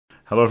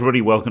Hello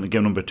everybody, welcome to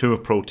game number 2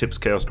 of Pro Tips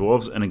Chaos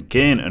Dwarves, and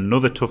again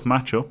another tough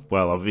matchup.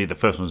 Well, obviously the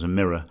first one's a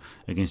mirror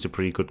against a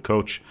pretty good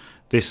coach.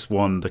 This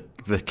one, the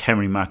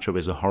Khemri matchup,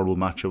 is a horrible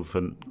matchup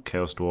for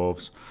Chaos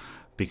Dwarves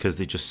because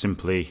they just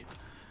simply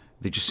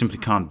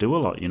can't do a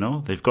lot, you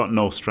know? They've got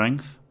no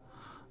strength.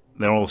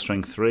 They're all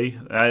strength 3.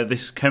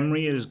 This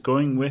Khemri is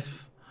going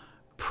with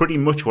pretty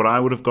much what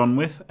I would have gone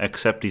with,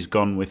 except he's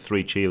gone with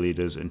 3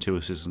 cheerleaders and 2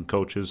 assistant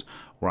coaches,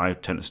 where I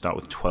tend to start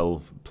with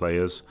 12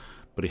 players.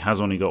 But he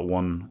has only got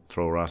 1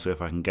 thrower, so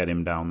if I can get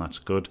him down, that's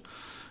good.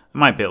 I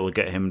might be able to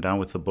get him down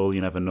with the bull,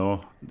 you never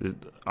know.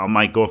 I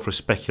might go for a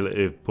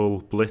speculative bull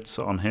blitz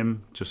on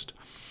him, just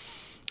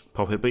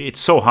pop it. But it's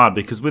so hard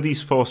because with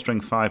these 4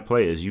 strength 5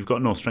 players, you've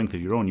got no strength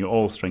of your own. You're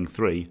all strength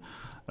 3,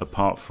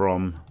 apart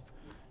from,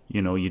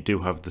 you know, you do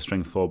have the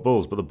strength 4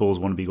 bulls, but the bulls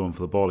want to be going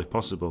for the ball if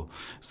possible.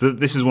 So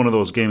this is one of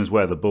those games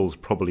where the bulls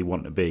probably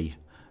want to be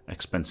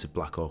expensive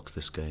Black Orcs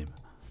this game.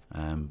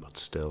 But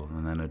still,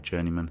 and then a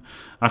journeyman.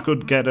 I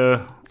could get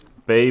a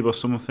babe or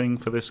something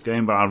for this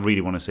game, but I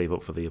really want to save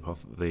up for the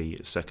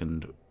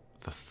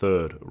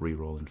third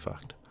reroll, in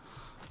fact.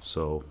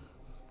 So,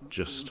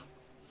 just,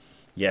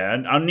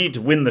 yeah, I need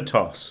to win the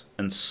toss.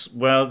 And,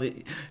 well,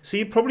 see,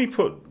 he'd probably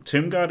put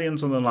Tomb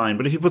Guardians on the line,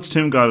 but if he puts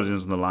Tomb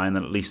Guardians on the line,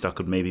 then at least I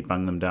could maybe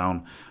bang them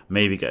down,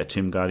 maybe get a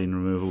Tomb Guardian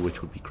removal,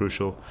 which would be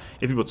crucial.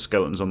 If he puts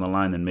Skeletons on the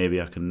line, then maybe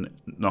I can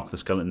knock the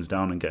Skeletons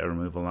down and get a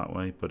removal that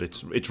way, but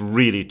it's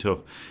really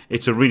tough.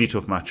 It's a really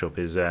tough matchup,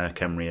 is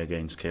Khemri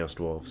against Chaos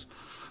Dwarves.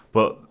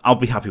 But I'll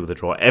be happy with a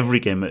draw. Every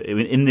game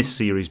in this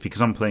series,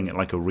 because I'm playing it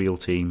like a real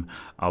team,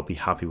 I'll be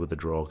happy with the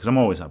draw, because I'm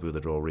always happy with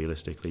the draw,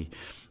 realistically.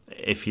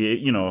 If you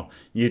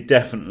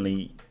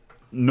definitely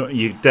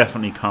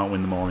can't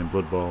win them all in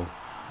Bloodbowl,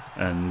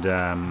 and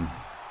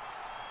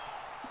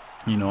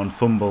on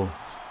Fumble,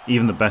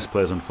 even the best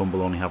players on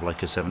Fumble only have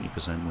like a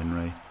 70% win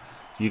rate.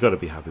 You got to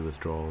be happy with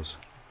draws.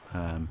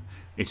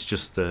 It's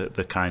just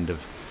the kind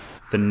of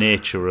the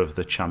nature of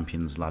the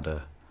Champions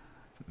Ladder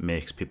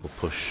makes people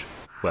push.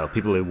 Well,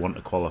 people who want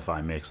to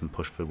qualify makes them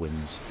push for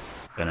wins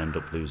and end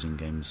up losing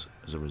games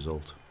as a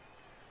result.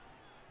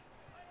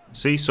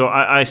 See, so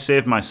I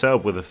saved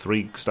myself with a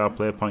 3-star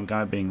player point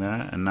guy being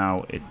there, and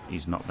now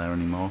he's not there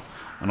anymore.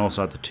 And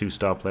also had the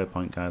 2-star player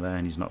point guy there,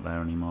 and he's not there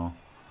anymore.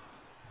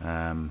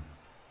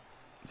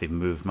 They've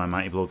moved my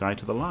Mighty Blow guy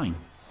to the line.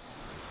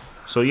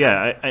 So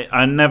yeah,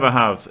 I never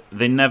have.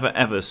 They never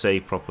ever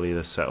save properly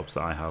the setups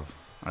that I have.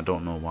 I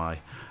don't know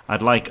why.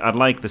 I'd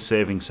like the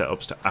saving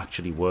setups to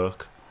actually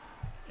work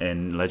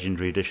in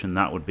Legendary Edition.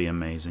 That would be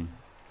amazing.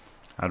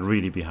 I'd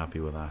really be happy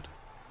with that.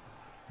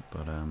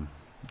 But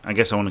I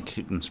guess I want to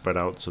keep them spread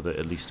out so that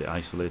at least it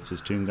isolates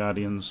his Tomb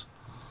Guardians.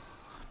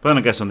 But then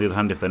I guess on the other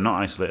hand, if they're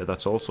not isolated,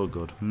 that's also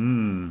good.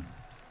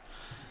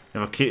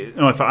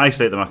 If I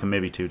isolate them, I can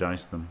maybe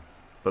 2-dice them.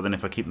 But then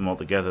if I keep them all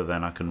together,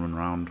 then I can run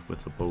around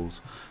with the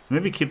bulls.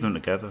 Maybe keep them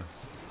together.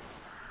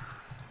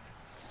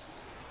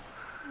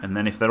 And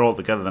then if they're all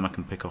together, then I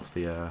can pick off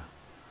the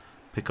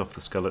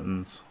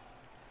skeletons.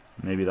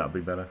 Maybe that'd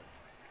be better.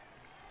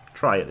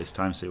 Try it this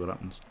time, see what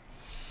happens.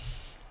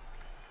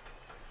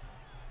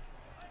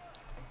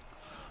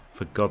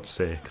 For God's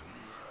sake.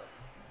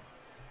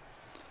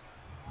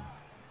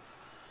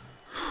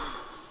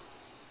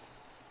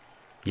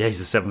 Yeah, he's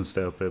the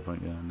 7-star player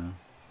point guy now.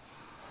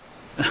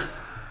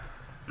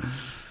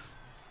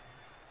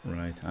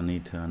 Right, I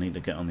need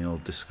to get on the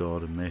old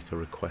Discord and make a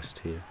request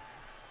here.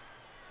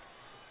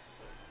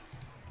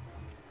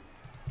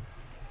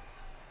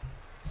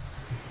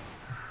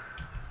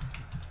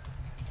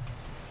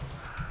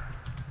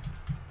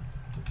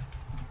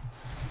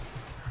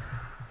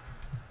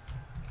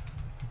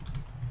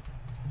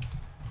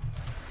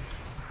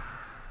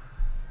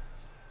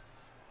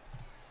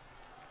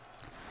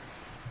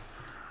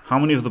 How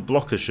many of the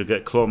blockers should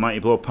get Claw Mighty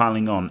Blow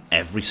piling on?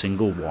 Every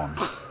single one.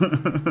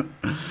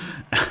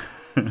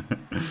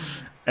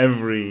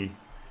 every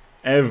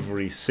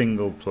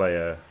single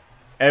player.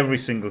 Every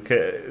single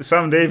kit.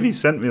 Sam Davies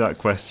sent me that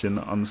question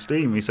on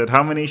Steam. He said,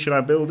 how many should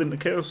I build into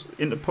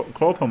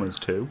Claw Pommers?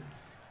 2?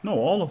 No,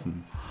 all of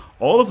them.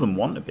 All of them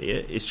want to be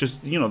it. It's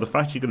just, you know, the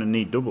fact you're going to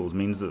need doubles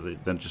means that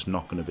they're just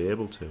not going to be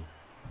able to.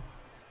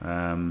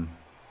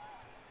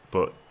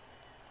 But,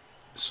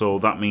 so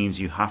that means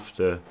you have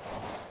to...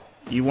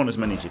 You want as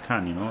many as you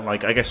can, you know?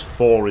 Like, I guess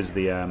 4 is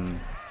the, oh,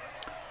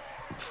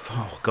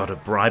 God, a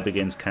bribe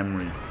against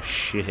Khemri.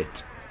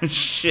 Shit.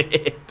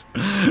 Shit.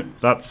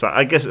 That's,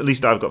 I guess at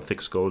least I've got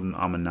thick skull and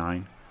armor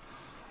 9.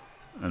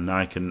 And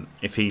I can,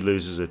 if he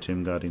loses a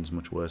Tomb Guardian, it's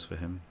much worse for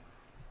him.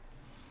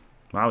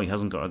 Wow,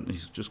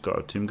 he's just got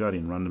a Tomb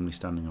Guardian randomly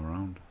standing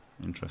around.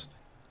 Interesting.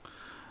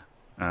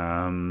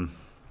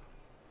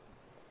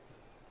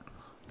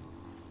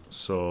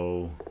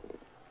 So...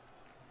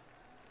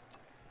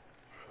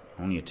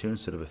 Only a 2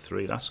 instead of a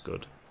 3, that's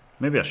good.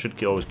 Maybe I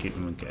should always keep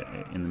them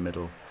in the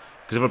middle.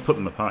 Because if I put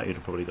them apart, he'd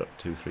have probably got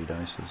 2-3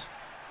 dices.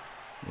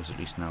 Whereas at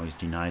least now he's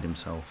denied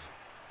himself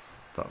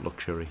that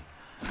luxury.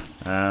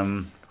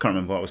 Can't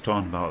remember what I was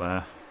talking about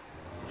there.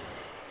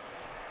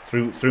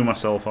 Threw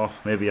myself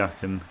off. Maybe I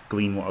can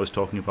glean what I was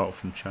talking about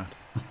from chat.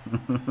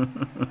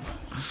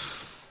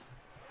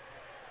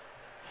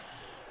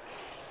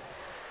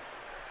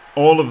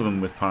 All of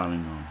them with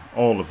piling on.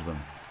 All of them.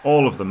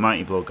 All of them.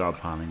 Mighty Blow guard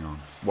piling on.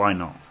 Why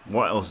not?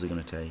 What else is he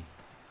going to take?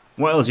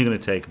 What else are you going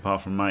to take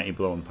apart from Mighty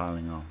Blow and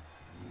piling on?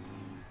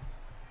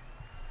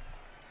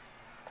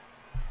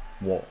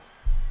 What?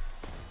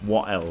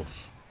 What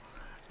else?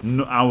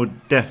 No, I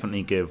would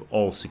definitely give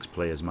all 6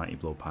 players Mighty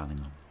Blow piling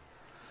on.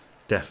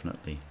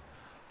 Definitely.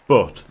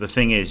 But the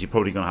thing is, you're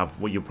probably going to have.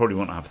 Well, you probably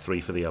want to have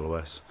 3 for the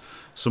LOS.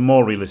 So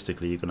more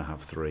realistically, you're going to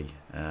have 3.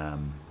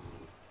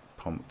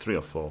 3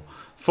 or 4.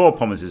 4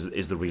 Pommers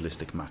is the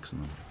realistic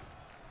maximum.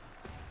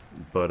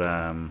 But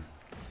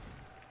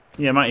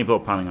yeah, Mighty Blow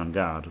piling on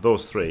guard.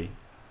 Those 3.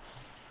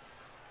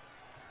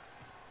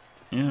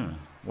 Yeah,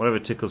 whatever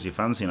tickles your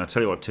fancy. And I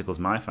tell you what tickles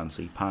my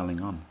fancy: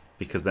 piling on.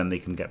 Because then they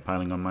can get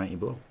piling on Mighty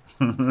Blow.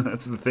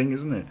 That's the thing,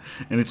 isn't it?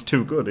 And it's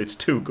too good. It's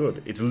too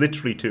good. It's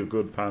literally too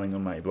good. Piling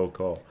on Mighty Blow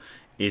core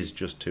is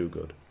just too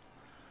good.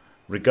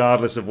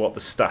 Regardless of what the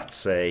stats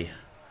say,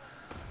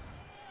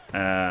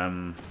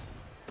 Mighty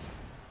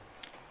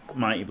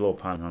Blow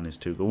piling on is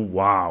too good. Ooh,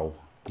 wow.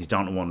 He's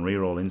down to 1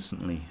 reroll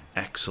instantly.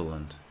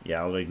 Excellent.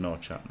 Yeah, I'll ignore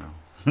chat now.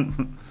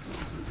 And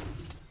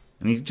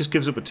he just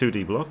gives up a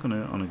 2D block on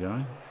a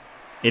guy.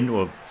 Into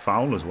a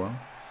foul as well.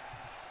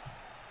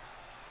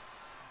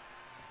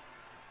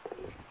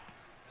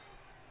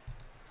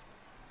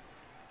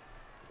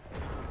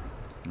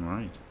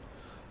 Right.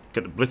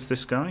 Get to blitz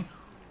this guy.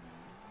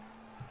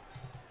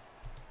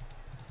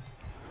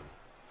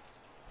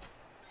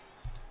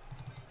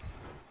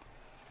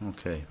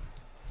 Okay.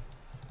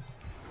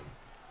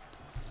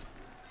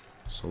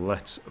 So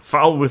let's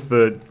foul with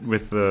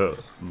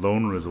the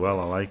loner as well.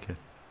 I like it.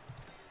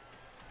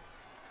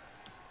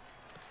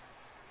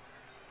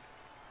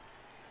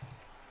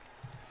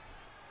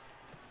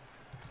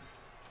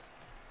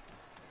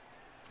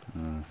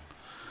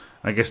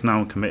 I guess now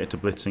I'm committed to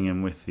blitzing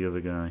him with the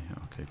other guy.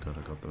 Okay, good.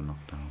 I got the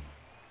knockdown.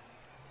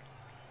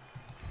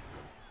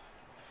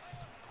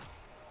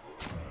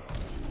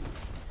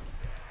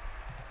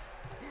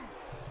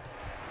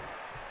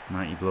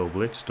 Mighty Blow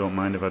blitz. Don't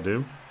mind if I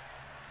do.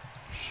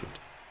 Shit.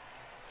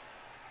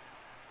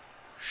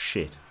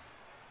 Shit.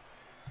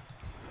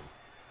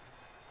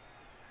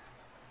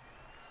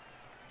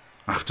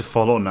 I have to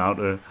follow now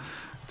to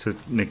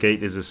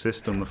negate his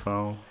assist on the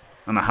foul.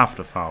 And I have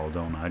to foul,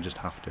 don't I? I just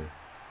have to.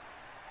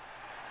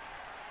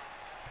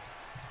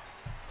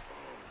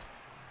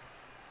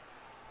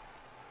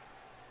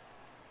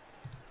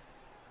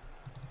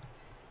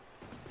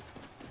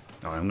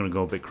 Oh, I'm going to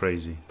go a bit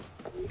crazy.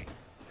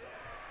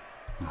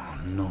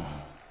 Oh, no.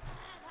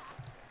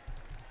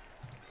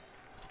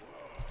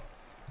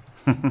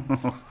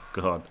 Oh,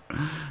 God.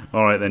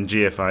 Alright then,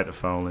 GFI to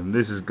foul him.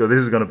 This is good. This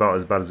has gone about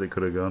as bad as it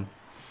could have gone.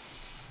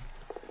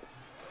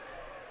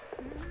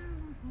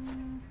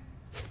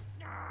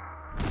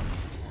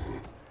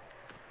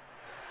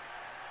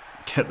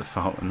 Get the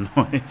foul and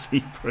no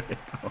AV break.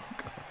 Oh,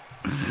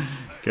 God.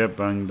 Get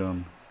banged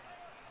on.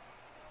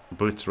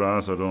 Blitz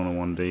Raz, I don't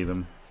want to 1D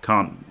them.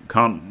 Can't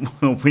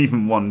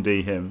even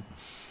 1D him.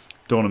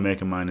 Don't want to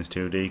make him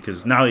 -2D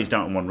because now he's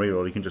down to 1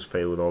 reroll. He can just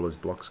fail with all his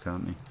blocks,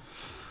 can't he?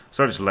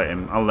 So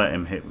I'll let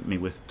him hit me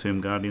with Tomb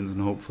Guardians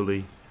and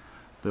hopefully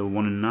they'll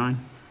 1 in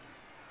 9.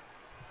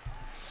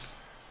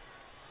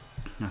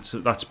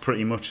 That's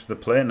pretty much the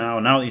play now.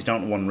 Now that he's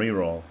down to 1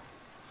 reroll,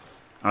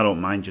 I don't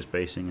mind just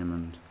basing him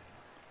and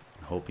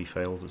hope he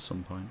fails at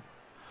some point.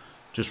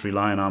 Just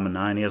rely on armor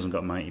 9. He hasn't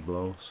got Mighty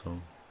Blow,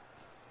 so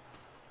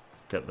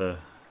get the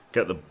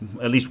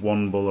at least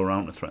 1 bull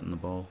around to threaten the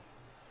ball.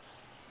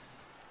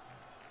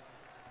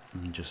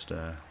 And just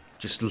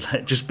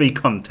be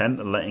content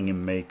and letting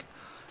him make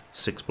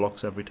 6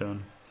 blocks every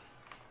turn.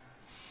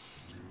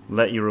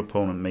 Let your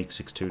opponent make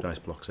 6 2-dice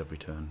blocks every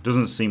turn.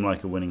 Doesn't seem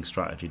like a winning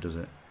strategy, does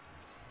it?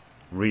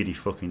 Really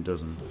fucking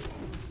doesn't.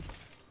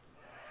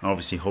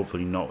 Obviously,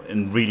 hopefully not,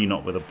 and really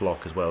not with a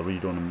block as well. Really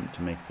don't want him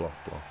to make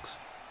blocks.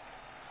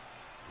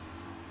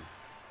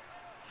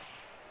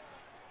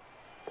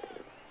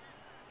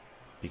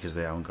 Because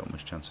they haven't got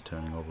much chance of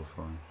turning over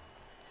for him.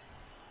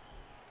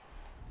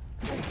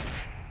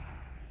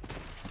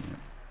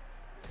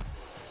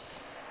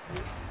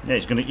 Yeah,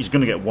 he's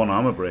gonna get 1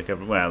 armor break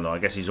every. Well, no, I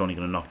guess he's only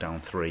gonna knock down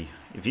 3.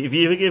 If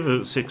you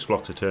give 6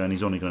 blocks a turn,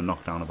 he's only gonna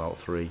knock down about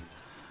 3,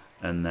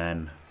 and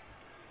then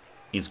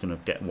he's gonna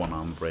get 1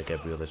 armor break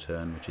every other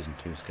turn, which isn't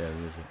too scary,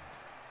 is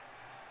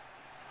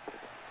it?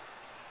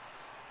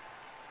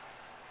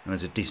 And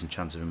there's a decent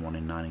chance of him 1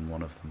 in 9ing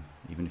 1 of them,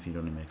 even if he'd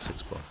only make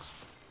 6 blocks.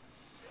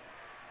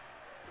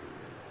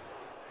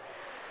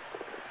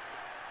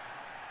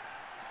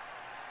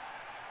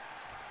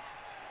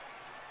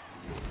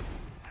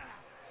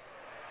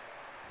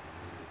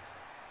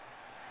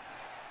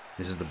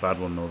 This is the bad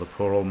one though, the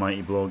poor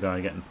almighty blow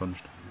guy getting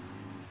punched.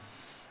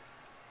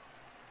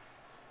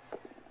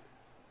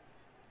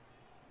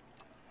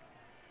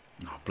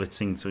 Oh,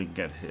 blitzing so he can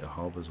get hit a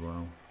hob as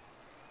well.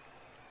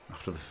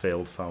 After the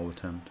failed foul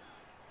attempt.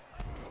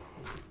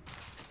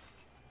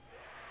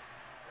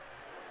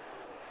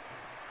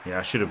 Yeah,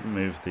 I should have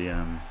moved the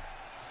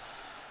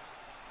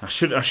I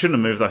shouldn't have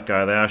moved that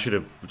guy there. I should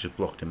have just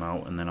blocked him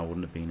out, and then I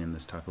wouldn't have been in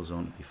this tackle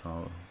zone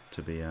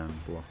to be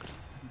blocked.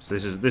 So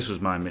this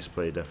was my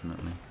misplay,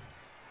 definitely.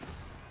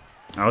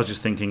 I was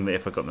just thinking that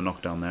if I got the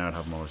knockdown there, I'd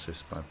have more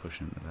assists by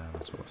pushing it there.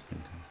 That's what I was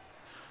thinking.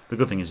 The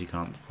good thing is he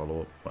can't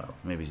follow up. Well,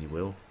 maybe he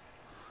will.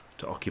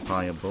 To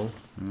occupy a bull.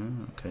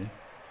 Okay.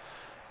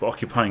 But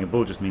occupying a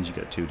bull just means you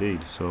get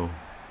 2D'd, so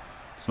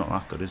it's not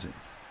that good, is it?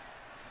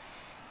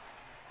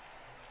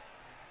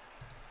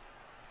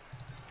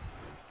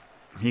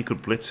 He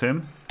could blitz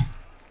him.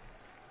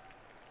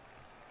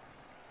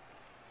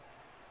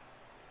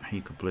 He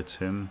could blitz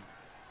him.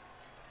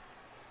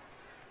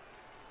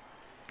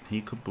 He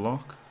could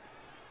block.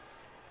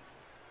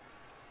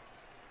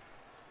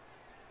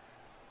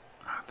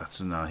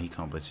 No, he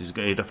can't blitz.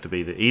 He'd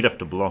have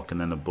to block, and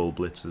then the bull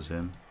blitzes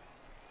him.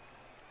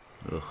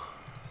 Ugh.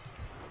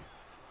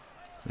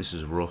 This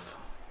is rough.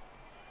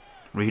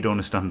 Really don't want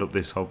to stand up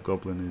this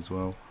hobgoblin as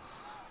well,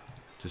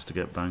 just to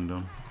get banged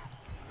on.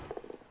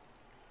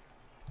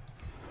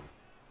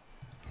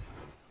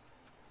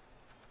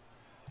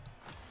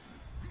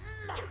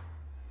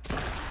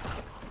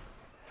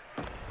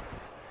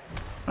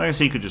 I guess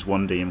he could just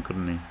 1D him,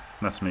 couldn't he?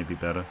 That's maybe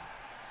better.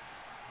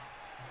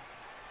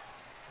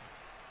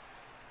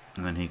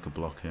 And then he could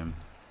block him.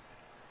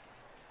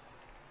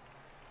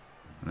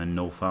 And then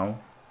no foul.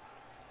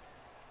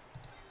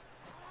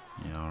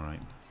 Yeah,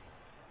 alright.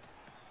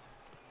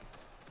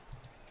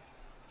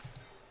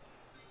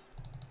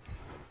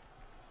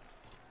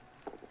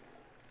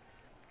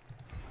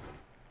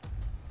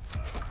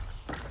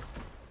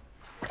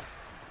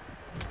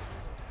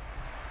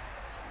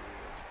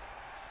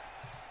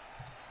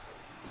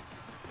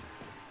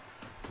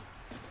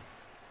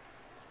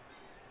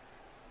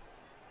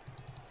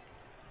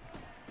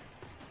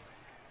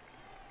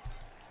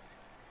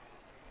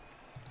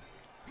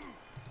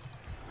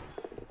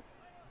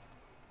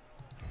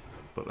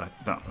 But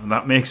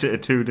that makes it a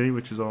 2D,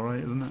 which is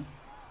alright, isn't it?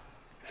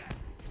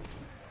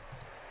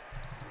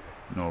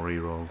 No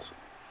rerolls.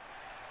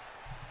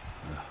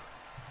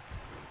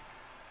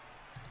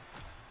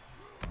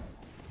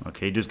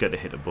 Okay, he does get to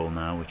hit a bull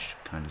now, which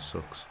kind of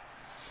sucks.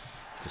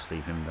 Just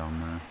leave him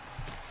down there.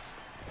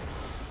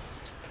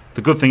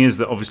 The good thing is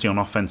that obviously on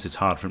offense it's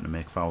hard for him to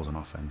make fouls on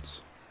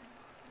offense.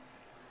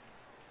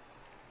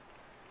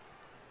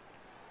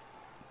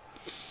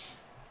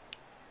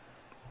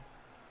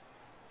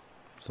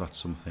 So that's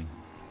something.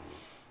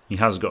 He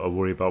has got to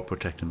worry about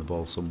protecting the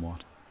ball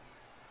somewhat.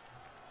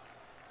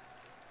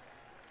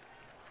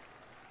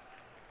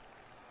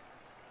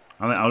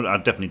 I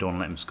definitely don't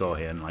let him score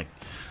here. And like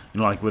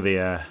with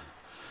the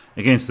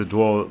against the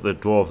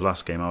Dwarves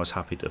last game, I was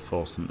happy to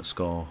force them to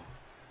score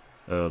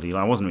early.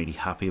 I wasn't really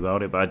happy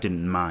about it, but I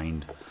didn't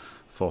mind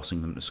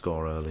forcing them to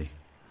score early.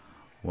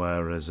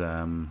 Whereas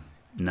now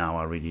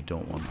I really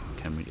don't want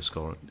Khemri to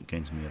score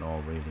against me at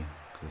all, really,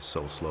 because they're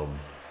so slow and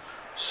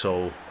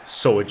so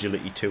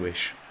agility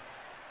 2-ish.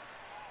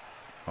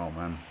 Oh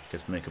man,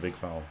 gets to make a big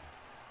foul.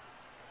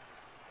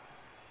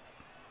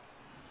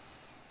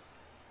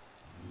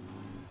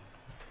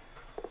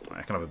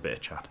 I can have a bit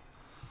of chat.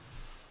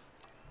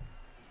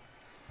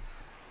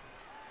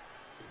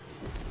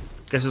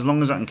 Guess as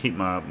long as I can keep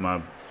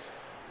my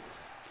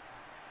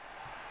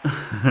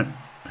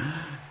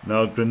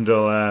no,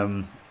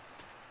 Grindle,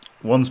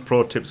 once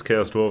Pro Tips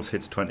Chaos Dwarfs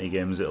hits 20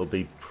 games, it'll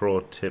be Pro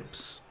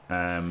Tips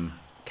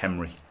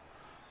Khemri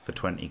for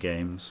 20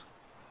 games.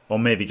 Or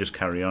maybe just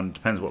carry on.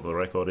 Depends what the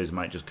record is.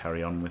 Might just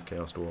carry on with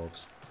Chaos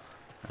Dwarfs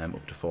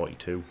up to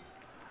 42.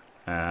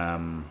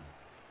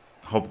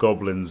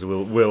 Hobgoblins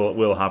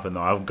will happen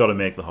though. I've got to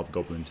make the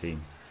Hobgoblin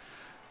team.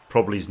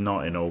 Probably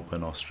not in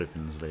Open or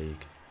Strippings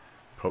League.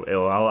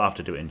 I'll have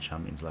to do it in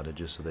Champions Ladder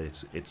just so that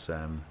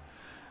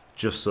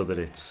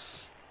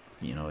it's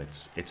you know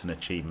it's an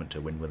achievement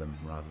to win with them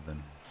rather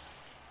than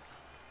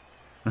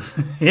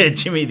yeah,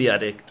 Jimmy the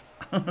Addict.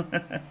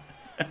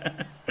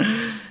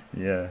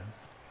 Yeah.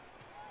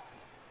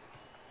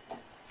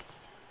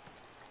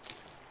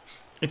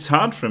 It's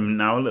hard for him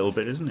now a little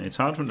bit, isn't it? It's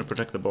hard for him to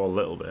protect the ball a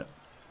little bit.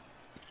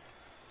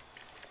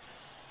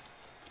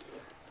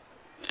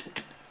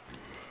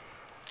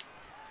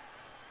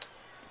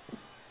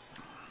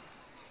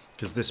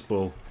 Because this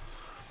bull,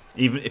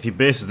 even if he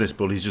bases this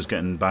bull, he's just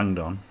getting banged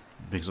on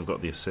because I've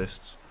got the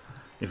assists.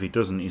 If he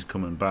doesn't, he's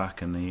coming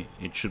back, and I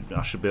should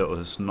be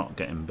able to not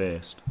get him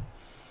based.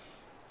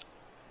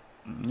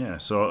 Yeah,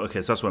 so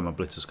okay, so that's where my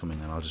blitzer's coming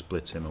in. I'll just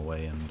blitz him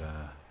away and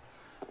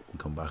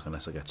come back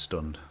unless I get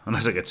stunned.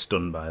 Unless I get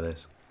stunned by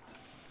this.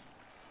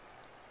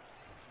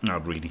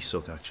 That'd really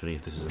suck actually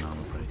if this is an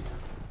armor break.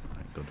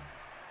 Right, good.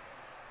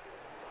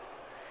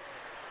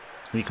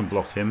 We can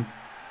block him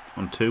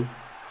on 2.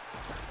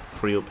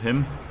 Free up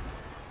him.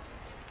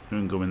 He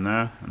can go in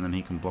there, and then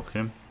he can block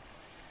him.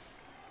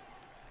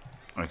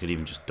 I could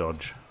even just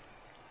dodge.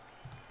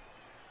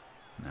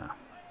 Nah.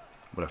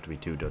 Would have to be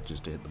 2 dodges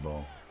to hit the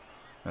ball.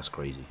 That's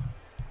crazy.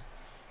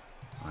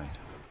 Right.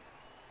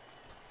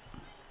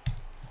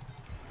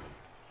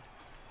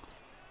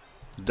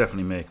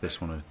 Definitely make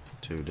this one a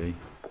 2D.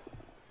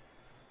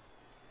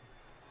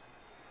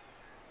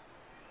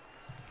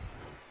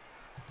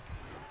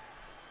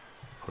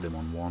 put him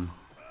on 1.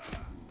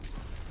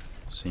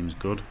 Seems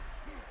good.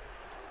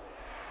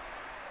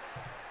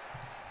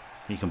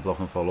 He can block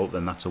and follow up,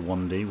 then that's a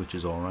 1D, which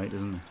is alright,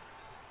 isn't it?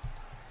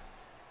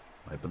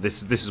 Right, but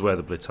this is where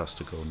the blitz has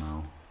to go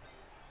now.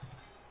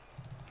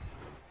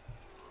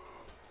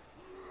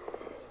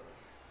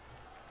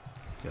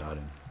 Got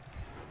him.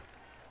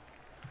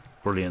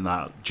 Brilliant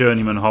that.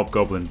 Journeyman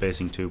Hobgoblin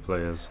basing 2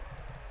 players.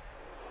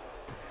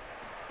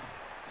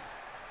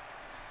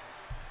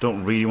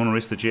 Don't really want to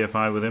risk the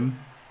GFI with him.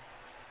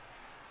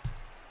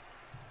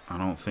 I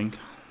don't think.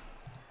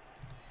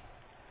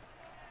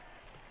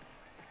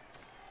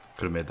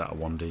 Could have made that a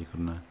 1D,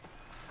 couldn't I?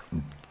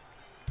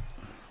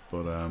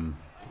 But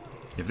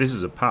if this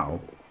is a POW,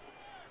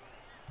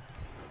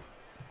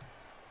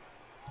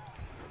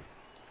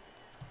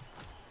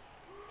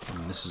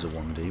 and this is a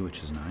 1D,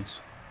 which is nice.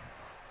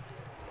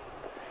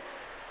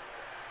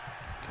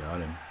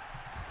 Got him.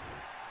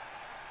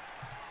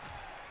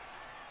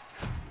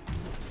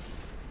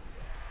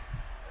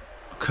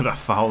 Could I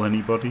foul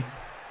anybody?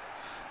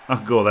 I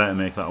could go there to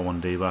make that a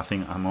 1D, but I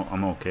think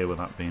I'm okay with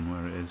that being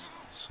where it is.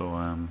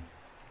 So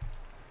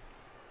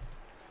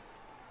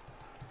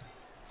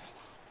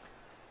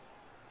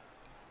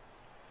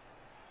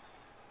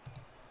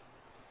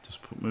just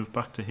move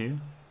back to here.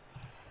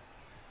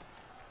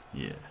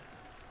 Yeah.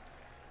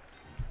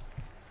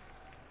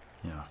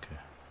 Yeah,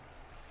 okay.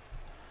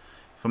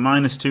 For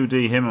minus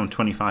 2D him, I'm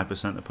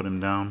 25% to put him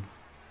down.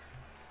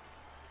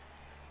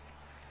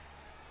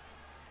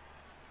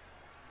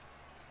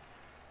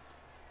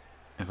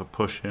 If I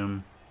push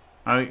him,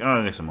 I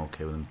guess I'm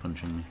okay with him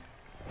punching me.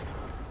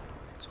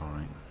 It's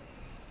alright.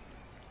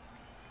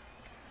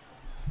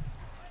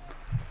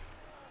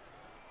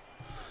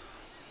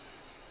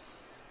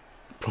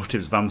 Pro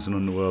tips Vamson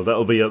Underworld.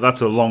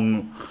 That's a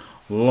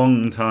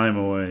long time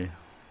away.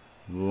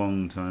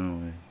 Long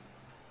time away.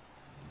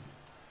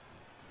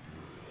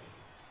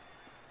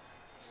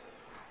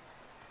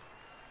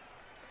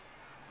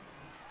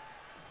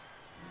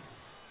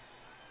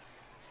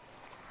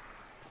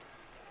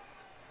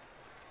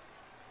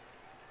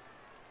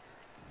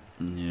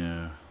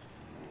 Yeah.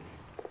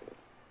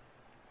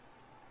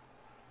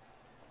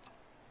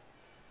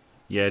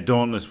 Yeah,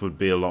 Dauntless would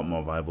be a lot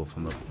more viable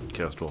from the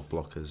Chaos Dwarf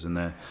blockers, and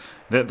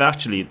they're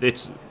actually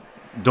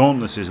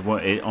Dauntless is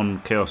what on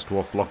Chaos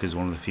Dwarf block is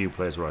one of the few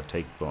players where I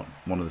take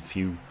one of the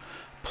few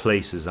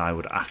places I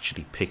would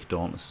actually pick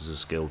Dauntless as a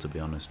skill, to be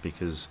honest,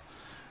 because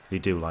they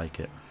do like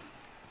it.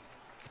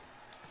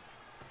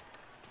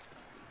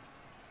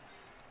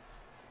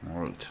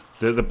 Alright.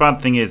 The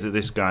bad thing is that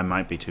this guy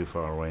might be too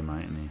far away,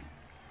 mightn't he?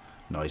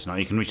 No, he's not.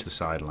 He can reach the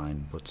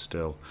sideline, but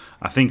still.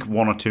 I think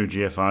 1 or 2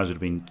 GFIs would have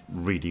been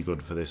really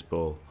good for this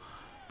ball.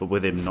 But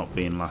with him not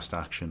being last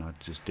action, I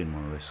just didn't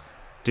want to risk.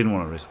 Didn't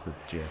want to risk the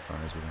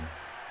GFIs with him.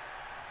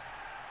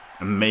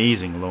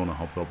 Amazing Loner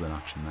Hobgoblin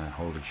action there.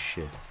 Holy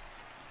shit.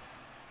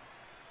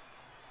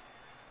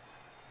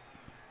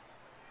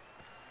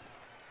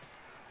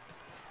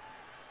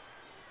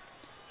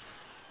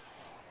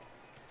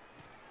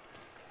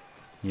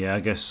 Yeah,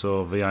 I guess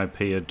so. VIP,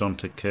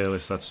 Odontic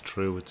Careless, that's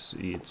true.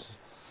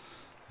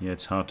 Yeah,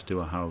 it's hard to do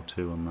a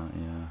how-to on that,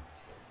 yeah.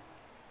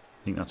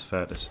 I think that's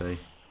fair to say.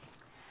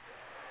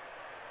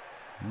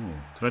 Ooh,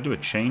 could I do a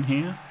chain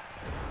here?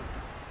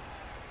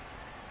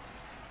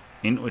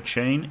 Into a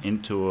chain?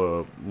 Into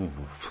a...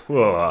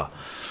 Ooh.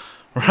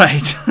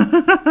 Right.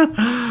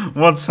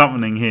 What's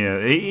happening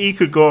here? He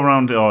could go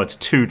around... Oh, it's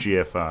 2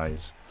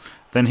 GFIs.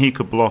 Then he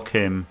could block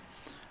him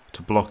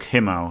to block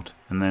him out.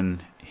 And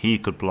then he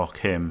could block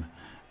him.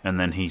 And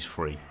then he's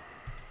free.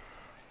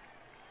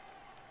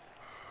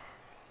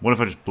 What if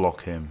I just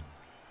block him?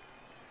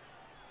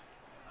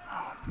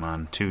 Oh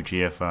man, 2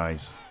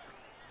 GFIs.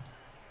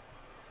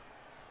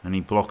 And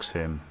he blocks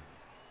him.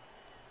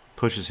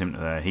 Pushes him to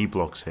there, he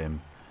blocks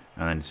him.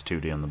 And then it's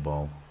 2D on the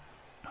ball.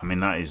 I mean,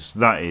 that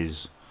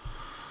is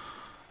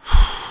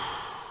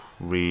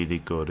really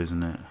good,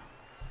 isn't it?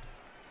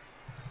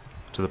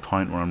 To the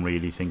point where I'm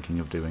really thinking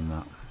of doing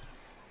that.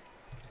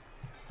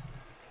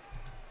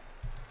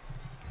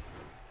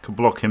 Could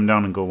block him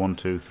down and go 1,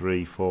 2,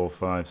 3, 4,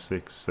 5,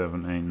 6,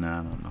 7, 8, 9. I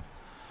don't know.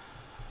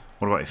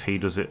 What about if he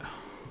does it?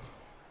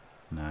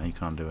 Nah, he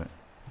can't do it.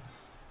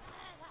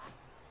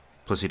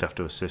 Plus he'd have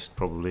to assist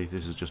probably.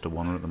 This is just a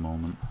 1er at the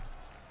moment.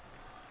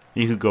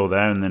 He could go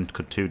there and then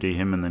could 2D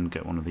him and then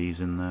get one of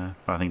these in there.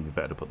 But I think it'd be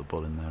better to put the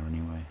bull in there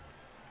anyway.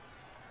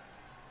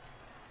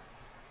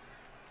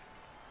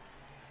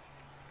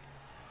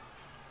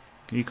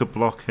 He could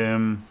block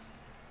him.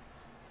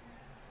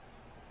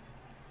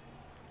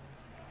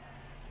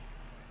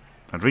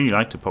 I'd really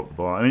like to pop the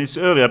ball. I mean, it's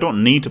early. I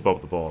don't need to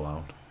pop the ball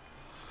out.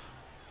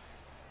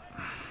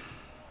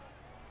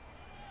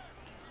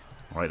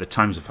 Alright, the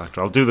time's a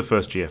factor. I'll do the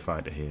first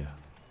GFI to here.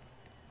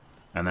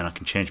 And then I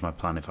can change my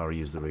plan if I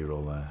reuse the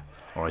reroll there.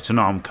 Alright, so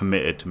now I'm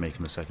committed to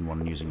making the second one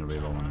and using a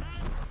reroll on it.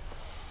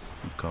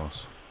 Of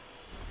course.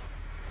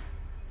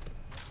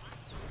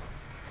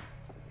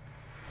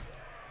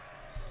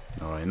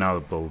 Alright, now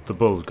the bull. The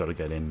bull's got to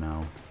get in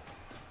now.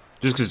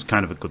 Just because it's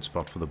kind of a good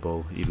spot for the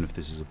bull, even if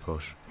this is a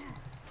push.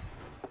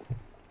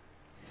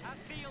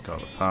 Got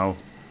the pow.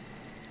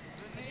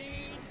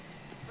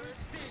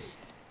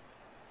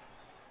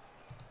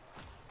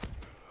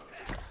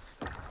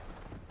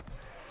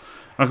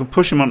 I could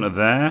push him onto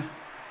there,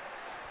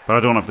 but I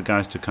don't have the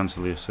guys to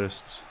cancel the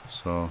assists,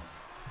 so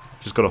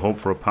just got to hope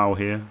for a pow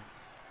here.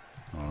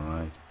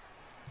 Alright.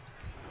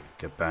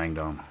 Get banged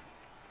on.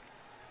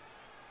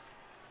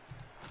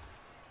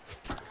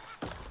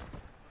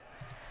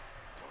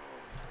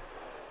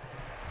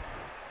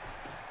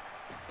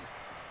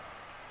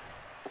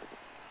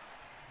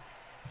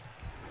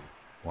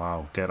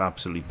 Wow, get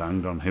absolutely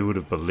banged on. Who would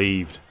have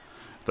believed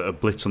that a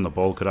blitz on the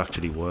ball could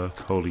actually work?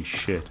 Holy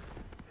shit.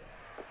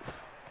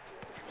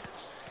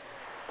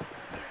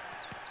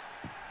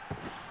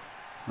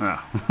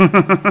 Ah.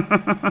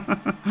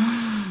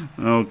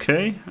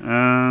 Okay,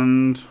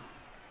 and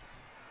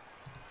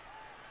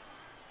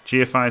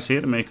GFI is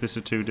here to make this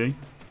a 2D.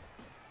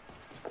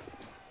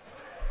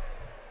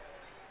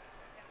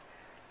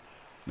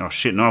 Oh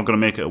shit, no, I've got to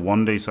make it a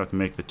 1D so I can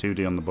make the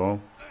 2D on the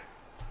ball.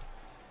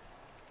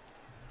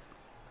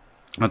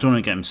 I don't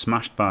want to get him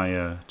smashed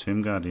by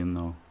Tomb Guardian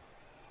though.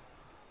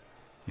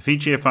 If he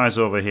GFIs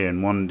over here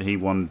and he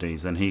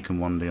 1Ds, then he can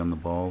 1D on the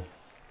ball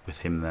with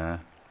him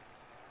there.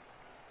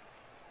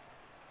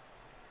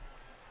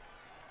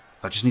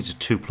 That just needs a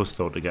 2+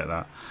 though to get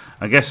that.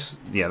 I guess,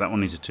 yeah, that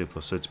one needs a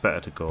 2+, so it's better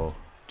to go.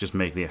 Just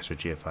make the extra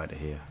GFI to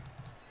here.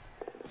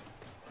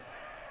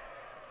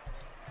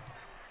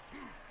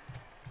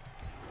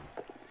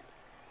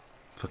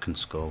 Fucking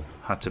skull.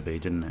 Had to be,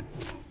 didn't it?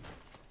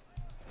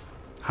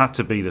 Had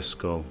to be the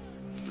skull.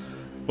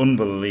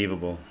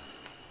 Unbelievable.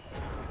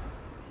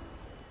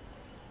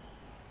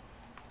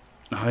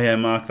 Oh yeah,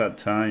 mark that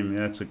time.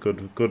 Yeah, it's a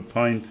good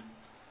point.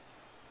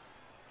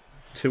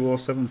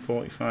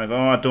 2:07:45.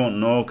 Oh, I don't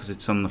know because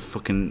it's on the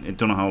fucking. I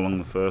don't know how long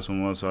the first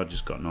one was. So I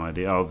just got no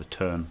idea. Oh, the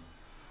turn.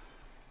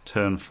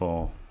 Turn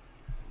 4.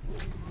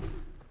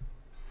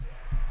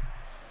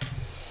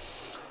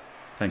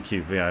 Thank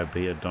you,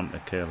 VIB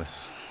Adonta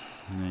Careless.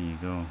 There you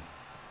go.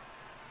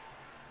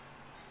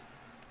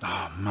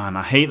 Oh man,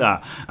 I hate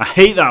that. I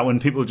hate that when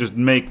people just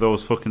make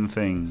those fucking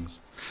things.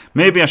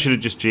 Maybe I should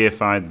have just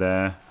GFI'd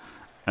there,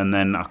 and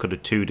then I could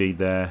have 2D'd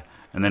there.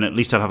 And then at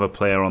least I'd have a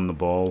player on the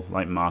ball,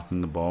 like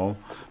marking the ball.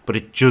 But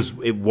it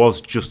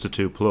was just a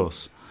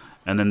 2+.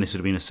 And then this would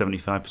have been a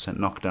 75%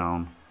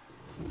 knockdown.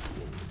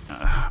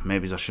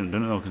 Maybe I shouldn't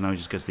have done it though, because now he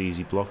just gets the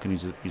easy block and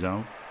he's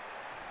out.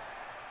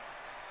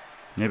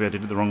 Maybe I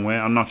did it the wrong way.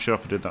 I'm not sure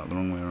if I did that the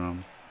wrong way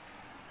around.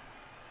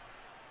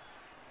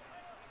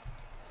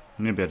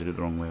 Maybe I did it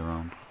the wrong way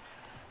around.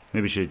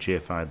 Maybe I should have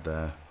GFI'd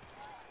there.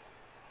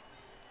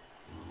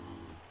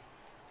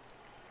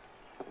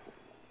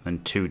 Then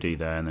 2D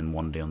there, and then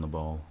 1D on the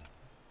ball.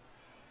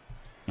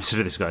 Instead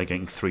of this guy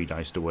getting 3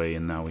 diced away,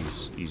 and now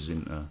he's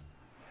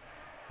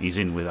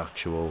in with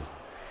actual.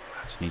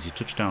 That's an easy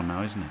touchdown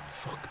now, isn't it?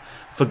 Fuck!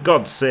 For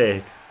God's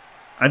sake!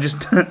 I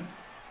just.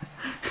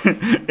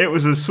 It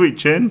was a sweet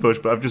chain push,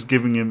 but I've just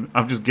given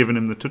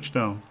him the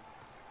touchdown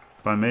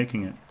by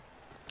making it.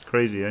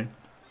 Crazy, eh?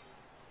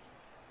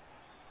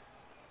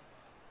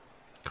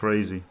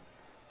 Crazy,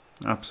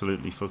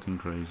 absolutely fucking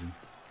crazy.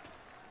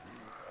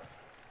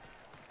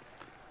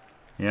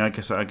 Yeah, I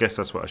guess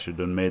that's what I should have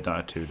done. Made that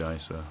a 2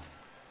 dicer,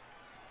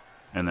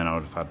 and then I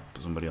would have had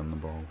somebody on the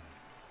ball.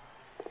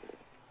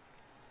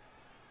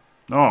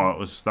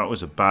 Oh, that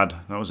was a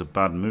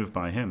bad move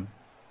by him.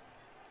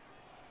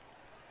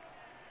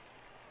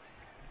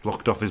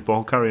 Blocked off his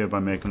ball carrier by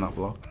making that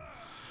block.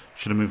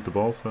 Should have moved the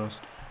ball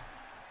first.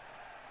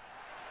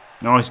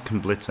 No, he can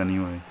blitz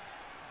anyway.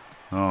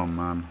 Oh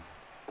man.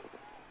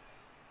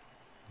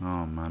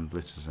 Oh man,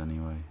 blitzes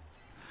anyway.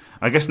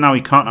 I guess now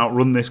he can't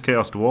outrun this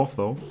Chaos Dwarf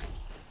though.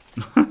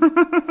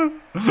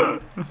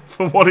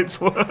 For what it's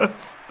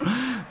worth.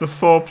 The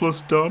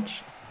 4+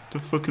 dodge to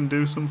fucking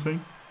do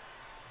something.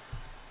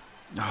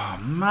 Oh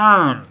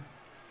man.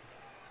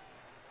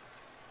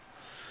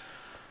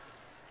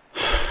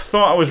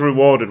 Thought I was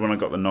rewarded when I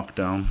got the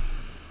knockdown.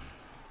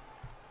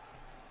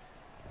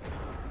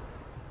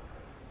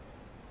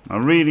 I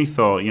really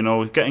thought, you know,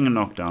 with getting a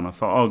knockdown, I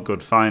thought, oh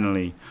good,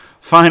 finally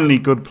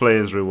good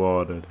players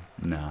rewarded.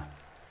 Nah.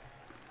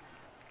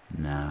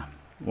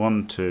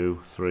 1,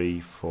 2, 3,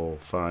 4,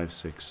 5,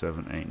 6,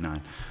 7, 8,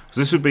 9. So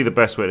this would be the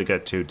best way to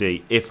get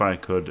 2D if I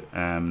could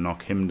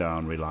knock him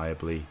down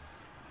reliably.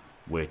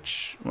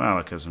 Which, well,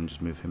 I guess I'll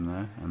just move him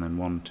there. And then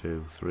 1,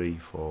 2, 3,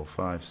 4,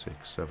 5,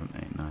 6, 7,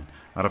 8, 9.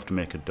 I'd have to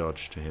make a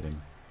dodge to hit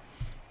him.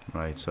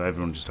 Right, so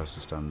everyone just has to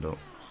stand up.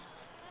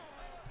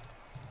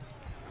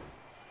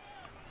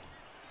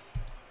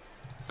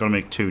 Got to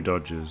make 2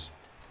 dodges.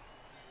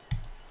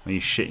 Are you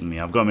shitting me?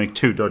 I've got to make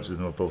 2 dodges with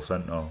my bull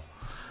sentinel.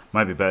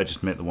 Might be better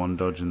just to make the 1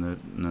 dodge and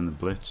then the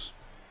blitz.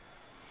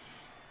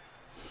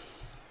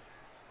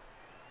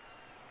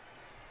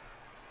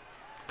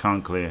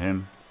 Can't clear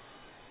him.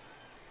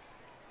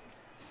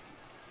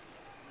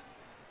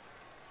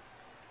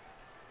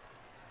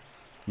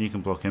 You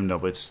can block him down,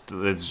 but it's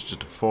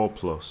just a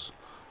 4+.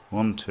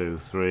 1, 2,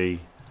 3,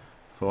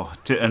 4.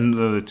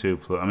 Another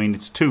 2+. I mean,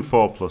 it's 2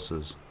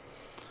 4+.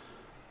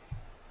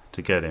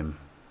 to get him,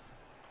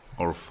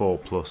 or a 4+,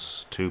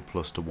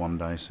 2+ to 1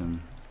 dice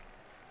him,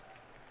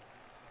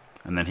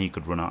 and then he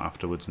could run out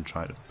afterwards and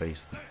try to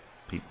base the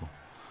people.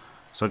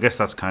 So I guess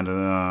that's kind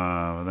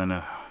of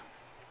then.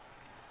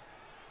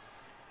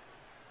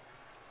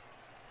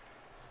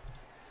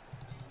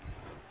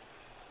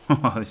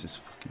 This is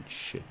fucking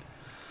shit.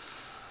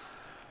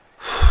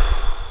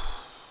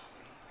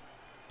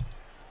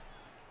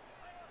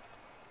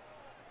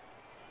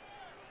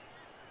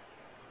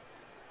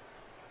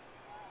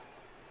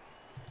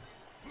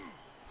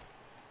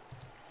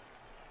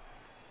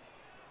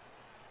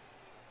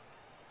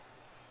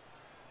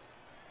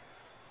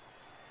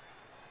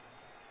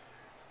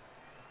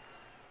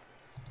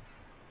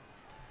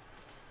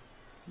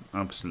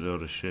 Absolute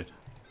load of shit.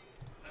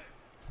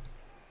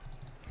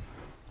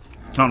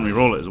 Can't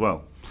re-roll it as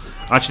well.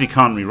 I actually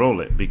can't re-roll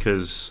it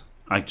because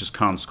I just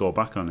can't score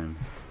back on him.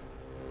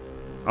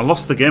 I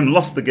lost the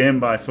game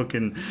by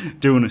fucking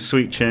doing a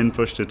sweet chain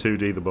push to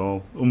 2D the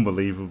ball.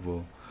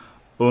 Unbelievable.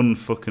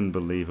 Unfucking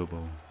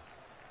believable.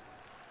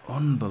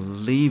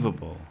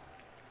 Unbelievable.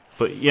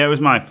 But yeah, it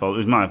was my fault. It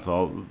was my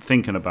fault.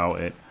 Thinking about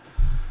it,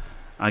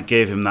 I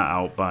gave him that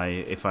out by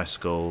if I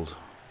scold.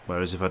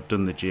 Whereas if I'd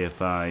done the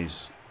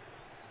GFIs,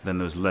 then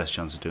there was less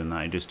chance of doing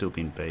that. He'd just still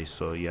been base.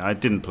 So yeah, I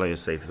didn't play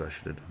as safe as I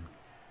should have done.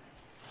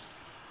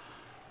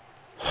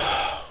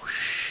 Oh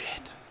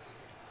shit.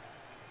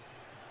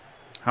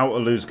 How to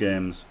lose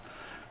games?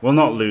 Well,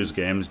 not lose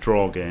games,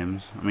 draw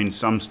games. I mean,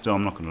 I'm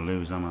not going to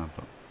lose, am I?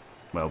 But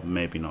well,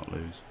 maybe not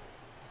lose.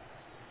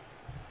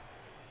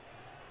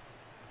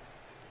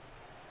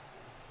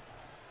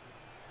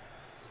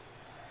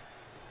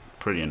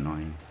 Pretty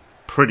annoying.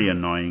 Pretty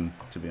annoying,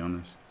 to be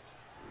honest.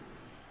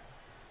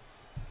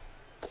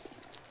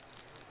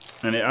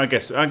 And I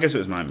guess it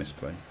was my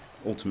misplay.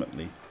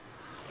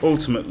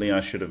 Ultimately,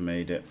 I should have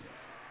made it.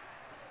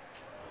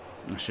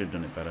 I should have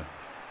done it better.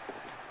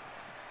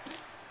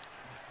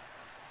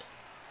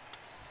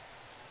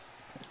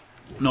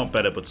 Not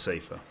better, but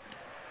safer.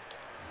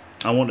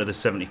 I wanted the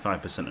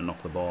 75% to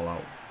knock the ball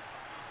out,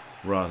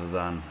 rather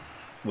than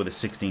with a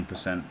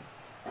 16%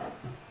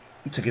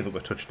 to give up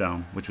a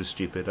touchdown, which was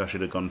stupid. I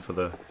should have gone for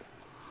the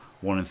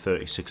 1 in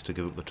 36 to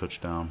give up the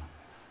touchdown,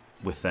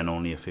 with then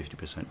only a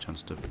 50%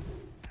 chance to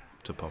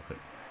pop it.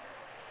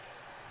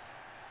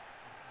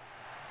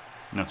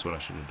 That's what I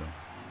should have done.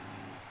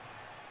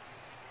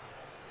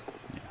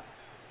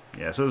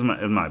 Yeah. So it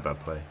was my bad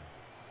play.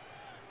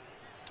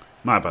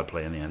 My bad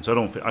play in the end.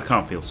 So I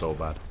can't feel so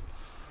bad,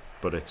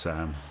 but it's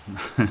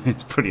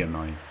it's pretty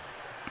annoying.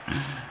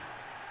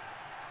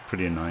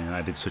 Pretty annoying.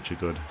 I did such a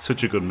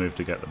good move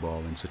to get the ball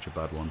and such a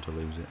bad one to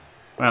lose it.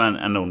 Well,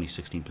 and only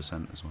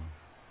 16% as well.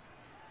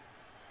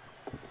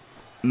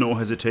 No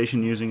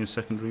hesitation using a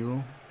secondary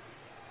roll.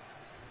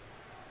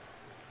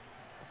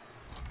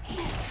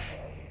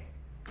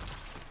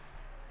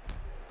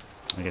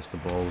 I guess the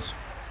ball's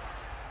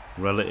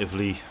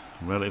relatively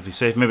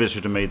safe. Maybe I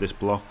should have made this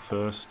block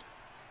first,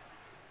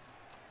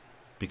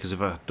 because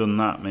if I had done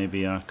that,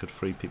 maybe I could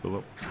free people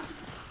up.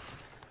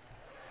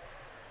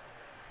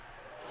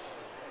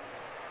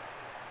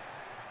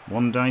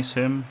 One dice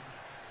him,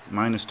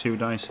 -2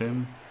 dice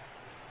him.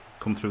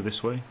 Come through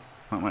this way.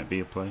 That might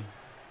be a play.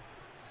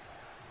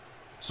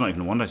 It's not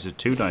even a 1 dice, it's a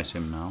 2 dice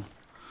him now.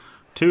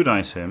 2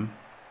 dice him,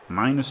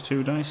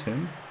 -2 dice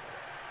him.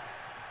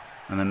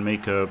 And then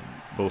make a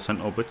Bull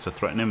Centaur blitz to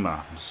threaten him.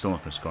 I'm still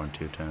not going to score in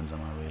 2 turns,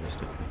 am I,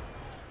 realistically?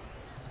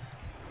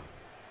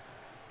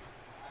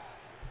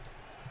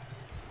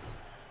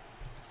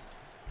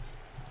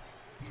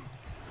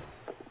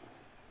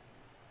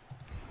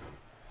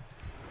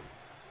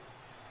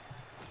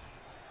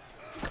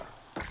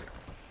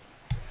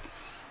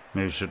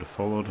 Maybe I should have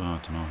followed. Oh, I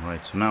don't know.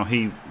 Right, so now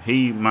he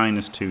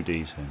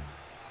 -2Ds him.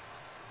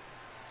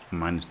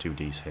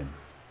 -2Ds him.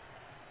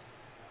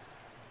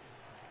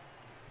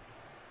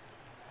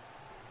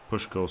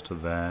 Push goes to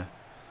there.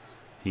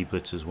 He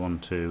blitzes 1,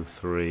 2,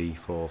 3,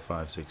 4,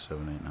 5, 6,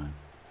 7, 8, 9.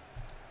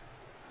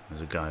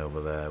 There's a guy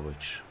over there,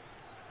 which...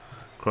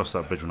 Cross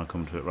that bridge when I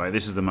come to it. Right,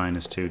 this is the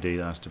 -2D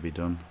that has to be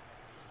done.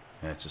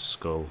 Yeah, it's a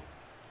skull.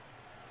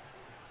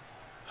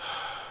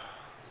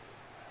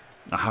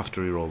 I have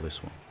to re-roll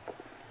this one.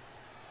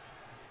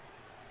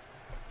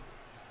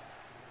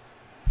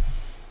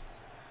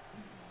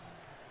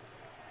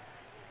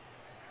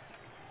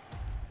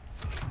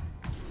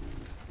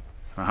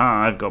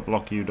 Aha, I've got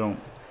block, you don't.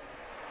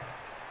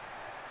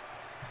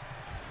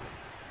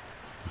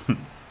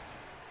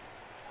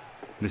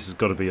 This has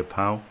got to be a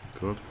POW.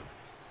 Good.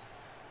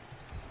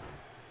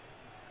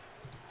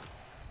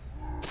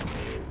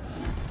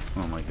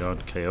 Oh my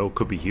god, KO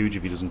could be huge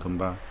if he doesn't come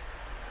back.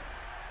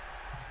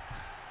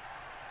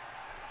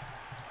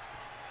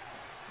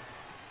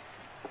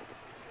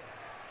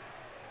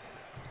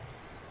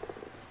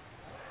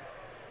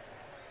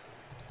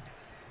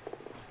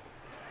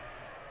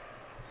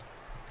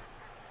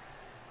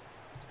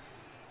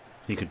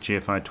 He could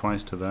GFI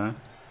twice to there.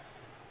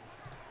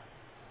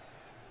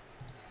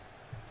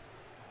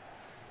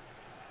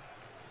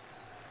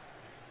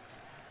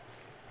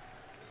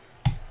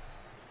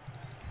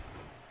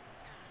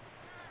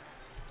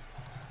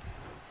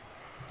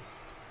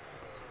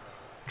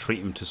 treat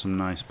him to some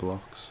nice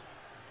blocks.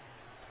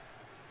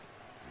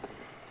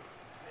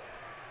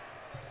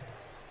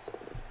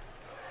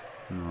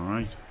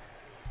 Alright.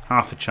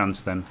 Half a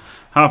chance then.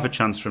 Half a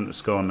chance for him to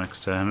score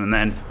next turn, and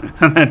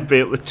then be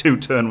able to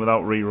 2-turn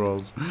without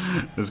rerolls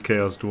as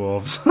Chaos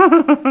Dwarves.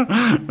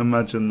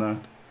 Imagine that.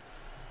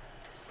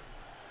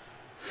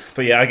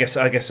 But yeah, I guess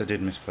I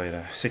did misplay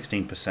there.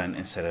 16%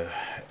 instead of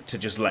to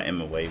just let him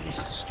away was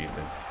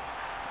stupid.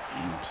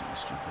 Absolutely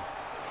stupid.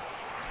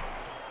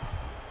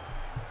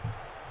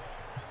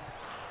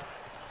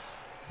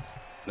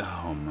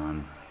 Oh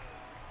man.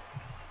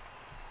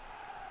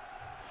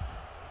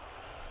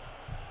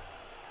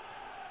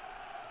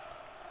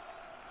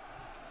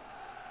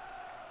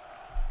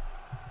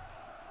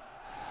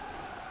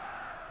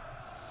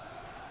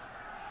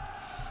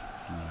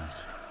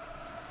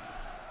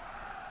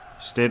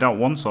 Stayed out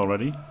once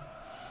already.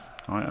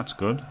 Alright, that's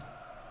good.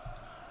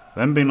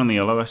 Them being on the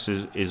LOS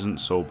isn't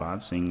so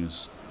bad, seeing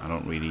as I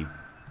don't really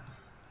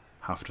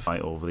have to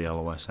fight over the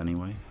LOS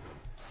anyway.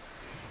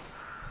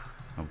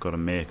 I've got to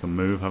make a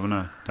move, haven't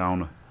I?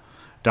 Down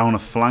a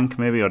flank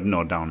maybe? Or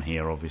no, down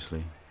here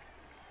obviously.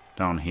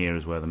 Down here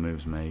is where the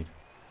move's made.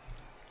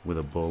 With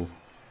a bull.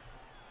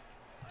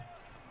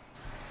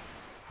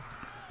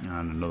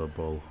 And another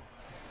bull.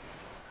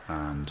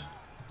 And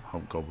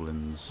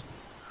hobgoblins.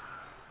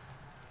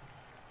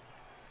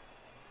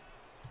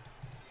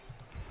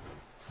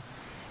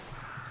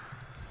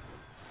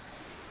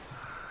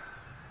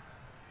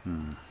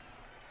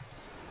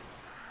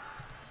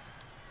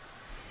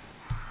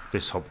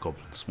 This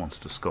hobgoblin wants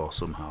to score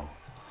somehow.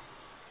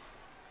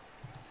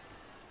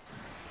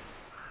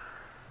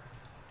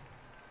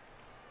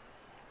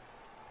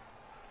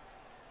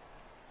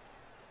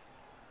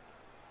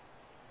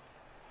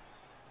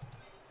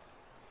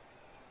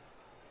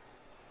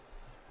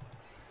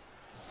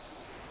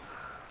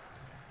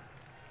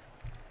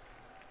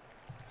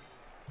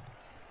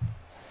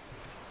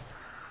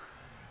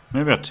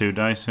 Maybe I'll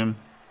 2-dice him.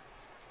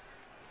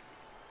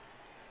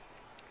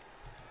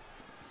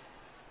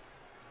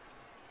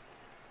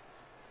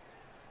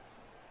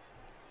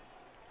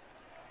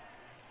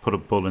 Put a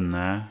bull in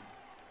there.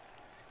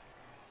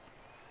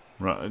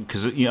 Right,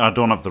 because I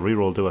don't have the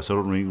reroll, do I? So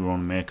I don't really want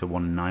to make a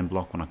 1-9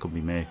 block when I could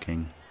be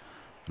making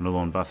another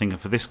one. But I think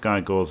if this guy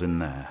goes in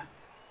there,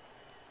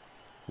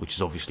 which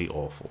is obviously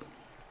awful,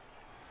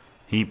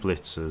 he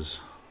blitzes,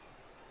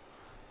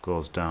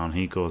 goes down,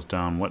 he goes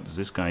down. What does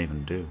this guy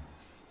even do?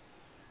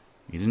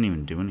 He didn't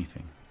even do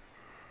anything.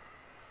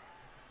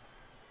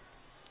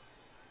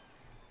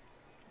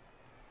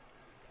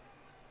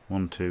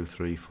 One, two,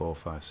 three, four,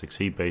 five, six.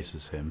 He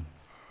bases him.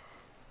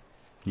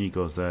 He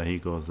goes there, he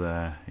goes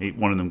there.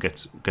 One of them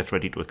gets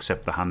ready to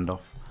accept the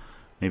handoff.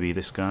 Maybe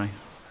this guy.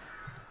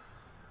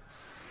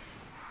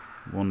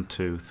 1,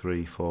 2,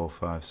 3, 4,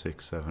 5,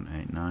 6, 7,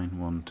 8, 9.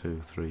 1, 2,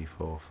 3,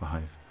 4,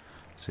 5,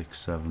 6,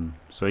 7.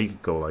 So he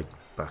could go like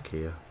back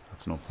here.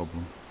 That's no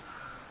problem.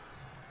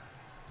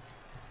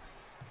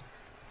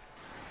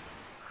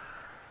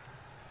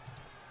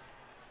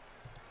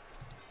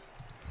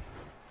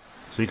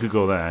 So he could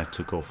go there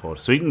to go forward.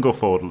 So he can go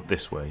forward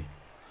this way.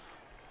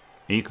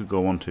 He could go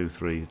 1, 2,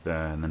 3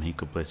 there, and then he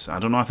could blitz. I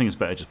don't know. I think it's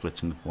better just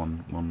blitzing with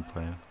one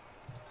player.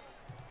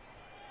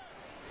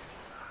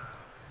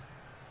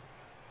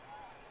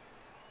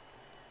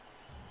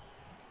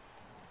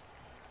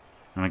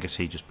 And I guess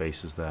he just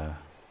bases there,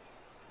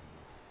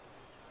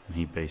 and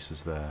he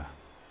bases there.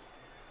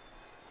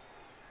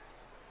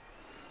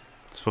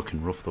 It's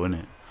fucking rough, though, isn't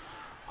it?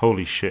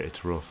 Holy shit,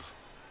 it's rough.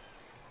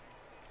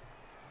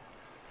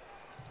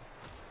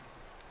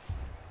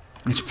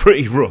 It's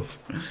pretty rough.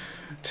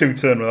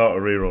 2-turn without a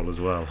reroll as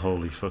well.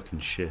 Holy fucking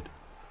shit.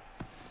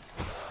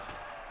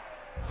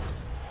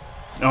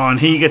 Oh, and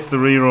he gets the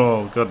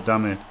reroll. God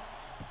damn it.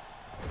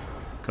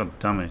 God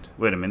damn it.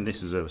 Wait a minute.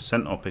 This is a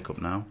centaur pickup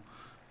now.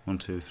 1,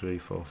 2, 3,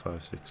 4,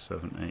 5, 6,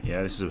 7, 8.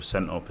 Yeah, this is a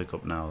centaur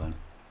pickup now then.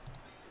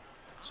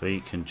 So he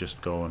can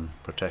just go and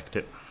protect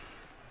it.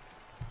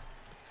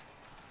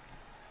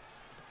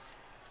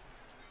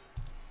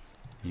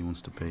 He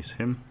wants to base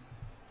him.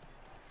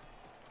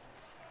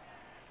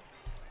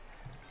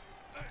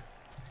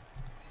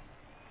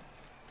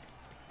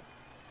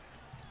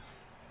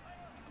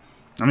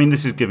 I mean,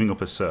 this is giving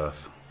up a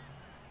surf,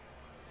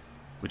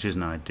 which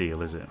isn't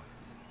ideal, is it?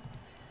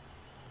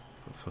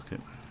 But fuck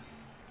it.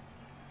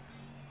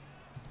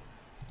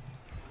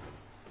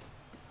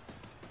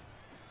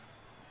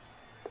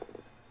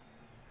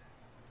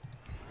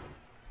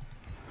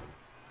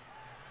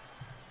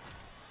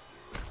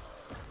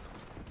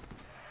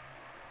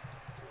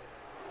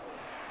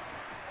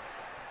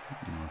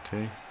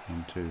 Okay,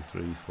 1, 2,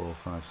 3, 4,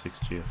 5, 6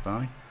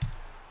 GFI.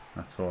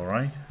 That's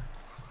alright.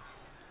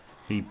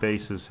 He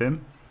bases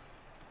him.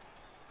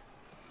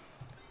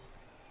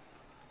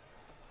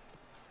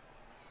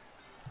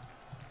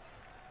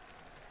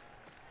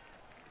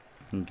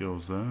 He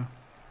goes there.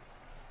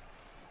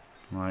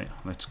 Right,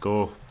 let's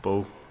go,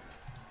 bull.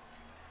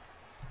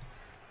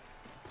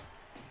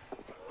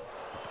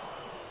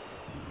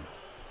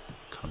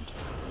 Cunt.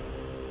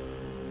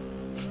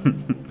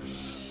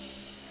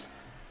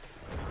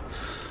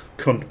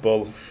 Cunt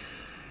ball.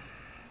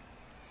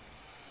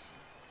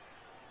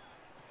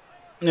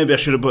 Maybe I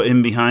should have put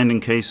in behind in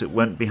case it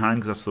went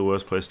behind, because that's the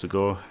worst place to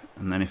go.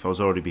 And then if I was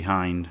already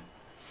behind,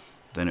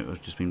 then it would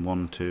have just been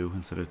 1-2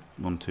 instead of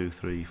 1-2,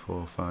 3,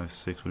 4, 5,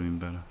 6 would have been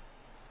better.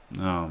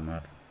 Oh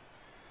man.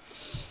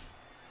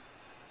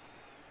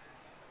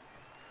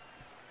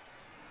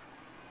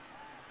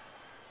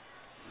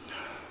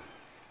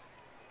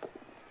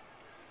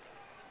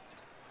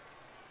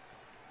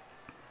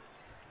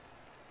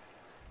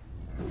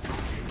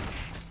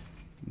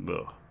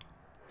 Ugh.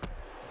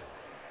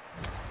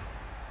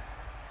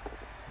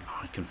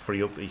 Oh, you can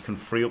free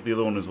up the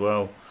other one as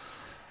well.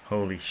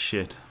 Holy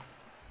shit.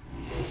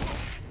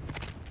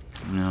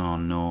 Oh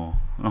no.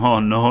 Oh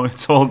no,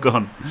 it's all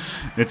gone.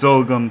 It's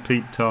all gone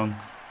Pete Tong.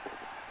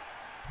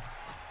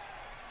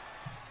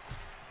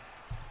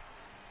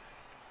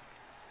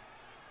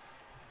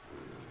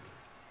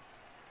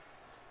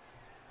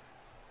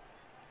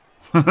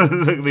 Look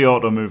at the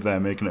auto move there,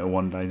 making it a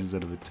 1 dice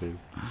instead of a 2.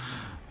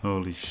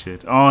 Holy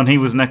shit. Oh, and he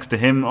was next to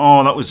him.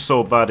 Oh, that was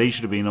so bad. He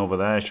should have been over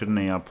there, shouldn't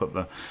he?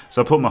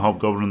 So I put my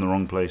Hobgoblin in the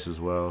wrong place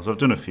as well. So I've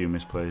done a few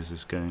misplays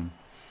this game.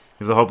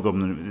 If the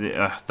Hobgoblin...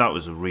 that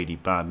was really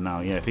bad now.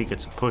 Yeah, if he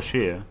gets a push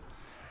here,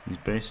 he's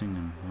basing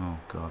him. Oh,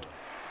 God.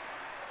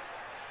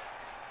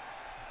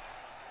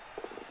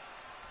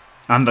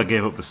 And I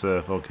gave up the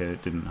surf. Okay,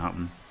 it didn't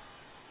happen.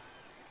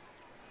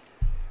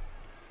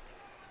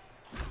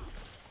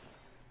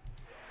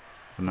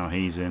 But now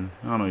he's in.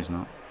 Oh, no, he's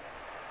not.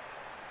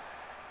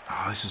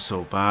 Oh, this is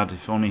so bad.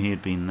 If only he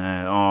had been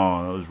there.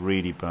 Oh, that was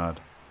really bad.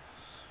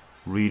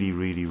 Really,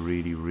 really,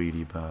 really,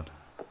 really bad.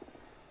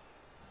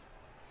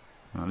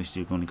 Well, at least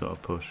you've only got a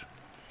push.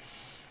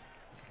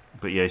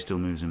 But yeah, he still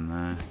moves him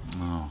there.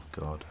 Oh,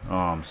 God. Oh,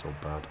 I'm so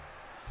bad.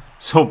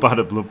 So bad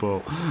at Blood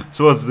Bowl.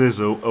 So what's this?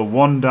 A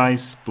 1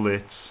 dice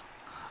splits.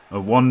 A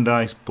 1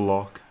 dice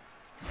block.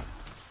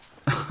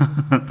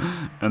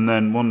 And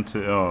then 1,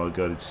 2... Oh,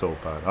 God, it's so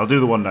bad. I'll do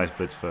the 1 dice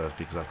splits first,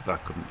 because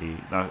that couldn't be...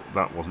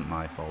 That wasn't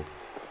my fault.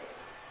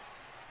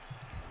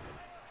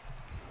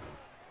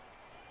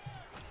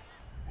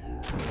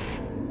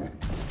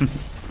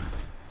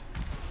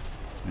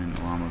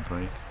 Into armor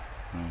break,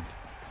 right?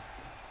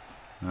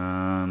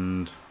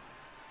 And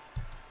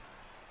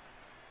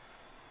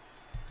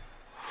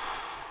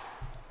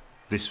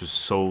this was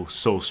so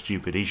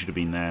stupid. He should have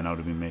been there, and I would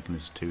have been making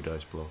this 2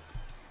 dice block.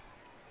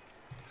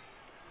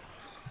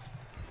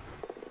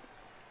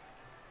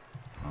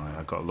 Alright,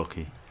 I got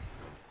lucky.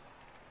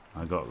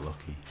 I got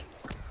lucky,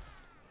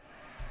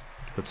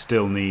 but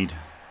still need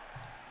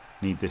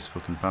this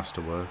fucking pass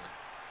to work.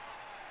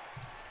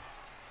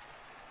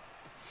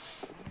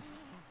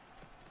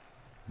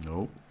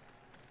 Nope.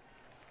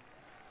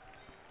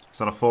 Is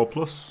that a 4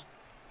 plus?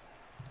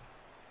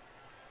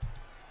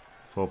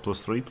 4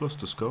 plus 3 plus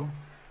to score?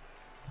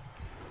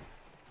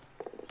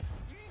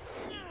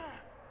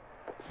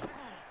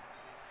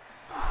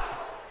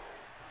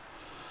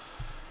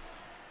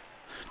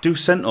 Do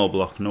centaur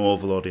block, no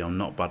overloading. I'm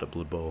not bad at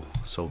Blood Bowl,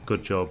 so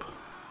good job.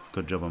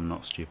 Good job I'm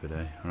not stupid,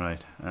 eh?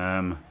 Right.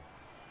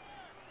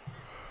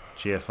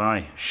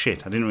 GFI.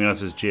 Shit, I didn't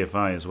realise there's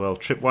GFI as well.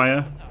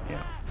 Tripwire?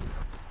 Yeah.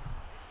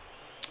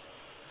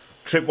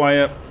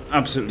 Tripwire,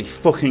 absolutely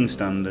fucking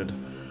standard.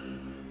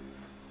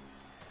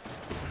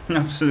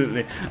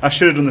 Absolutely. I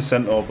should have done the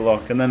centaur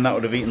block, and then that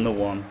would have eaten the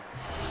 1.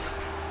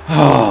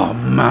 Oh,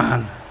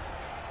 man.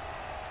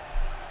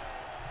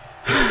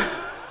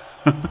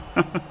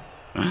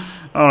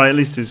 Alright, at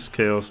least his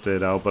KO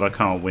stayed out, but I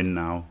can't win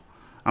now.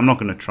 I'm not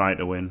going to try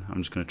to win.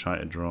 I'm just going to try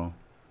to draw.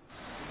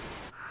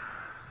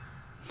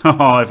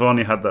 Oh, if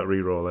only I had that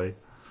reroll, eh?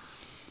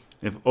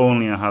 If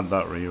only I had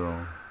that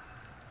reroll.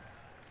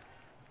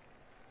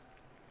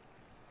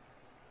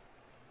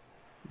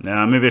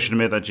 Yeah, maybe I should have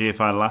made that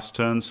GFI last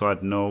turn so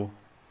I'd know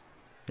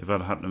if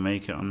I'd had to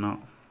make it or not.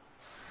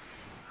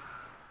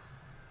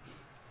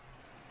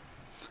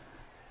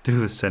 Do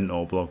the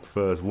centaur block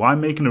first. Why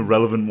make an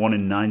irrelevant 1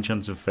 in 9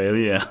 chance of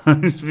failure?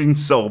 It's been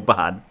so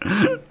bad.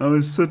 That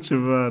was such a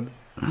bad...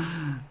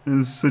 It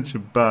was such a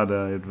bad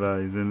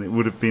advice, and it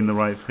would have been the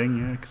right thing,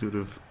 yeah, because it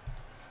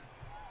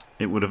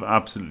would have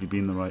absolutely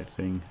been the right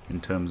thing in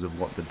terms of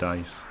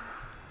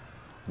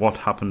what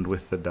happened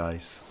with the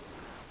dice.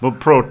 But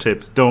pro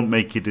tips, don't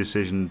make your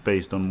decision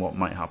based on what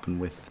might happen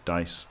with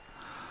dice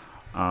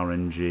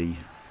RNG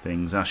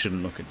things. I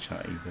shouldn't look at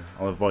chat either.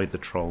 I'll avoid the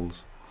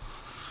trolls.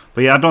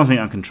 But yeah, I don't think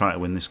I can try to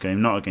win this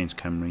game. Not against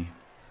Khemri.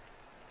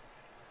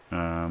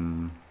 I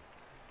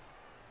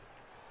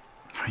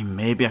mean,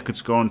 maybe I could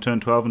score on turn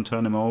 12 and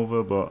turn him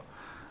over, but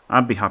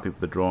I'd be happy with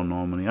the draw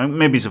normally.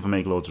 Maybe if I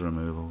make loads of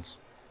removals.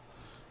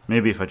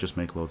 Maybe if I just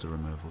make loads of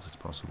removals, it's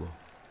possible.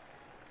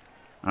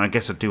 And I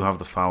guess I do have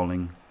the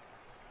fouling.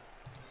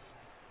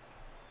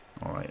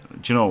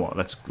 Alright, do you know what?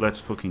 Let's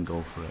fucking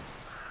go for it.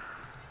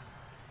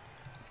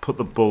 Put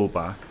the bull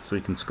back so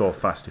he can score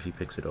fast if he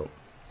picks it up.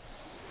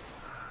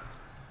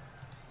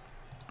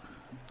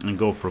 And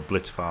go for a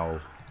blitz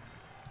foul.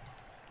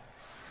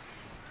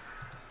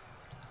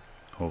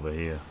 Over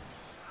here.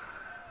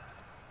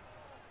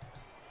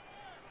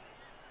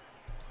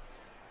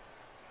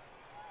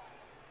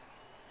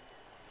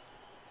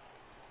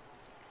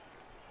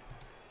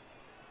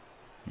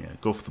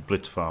 Go for the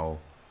blitz foul.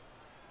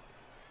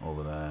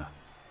 Over there.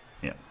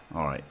 Yeah,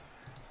 alright.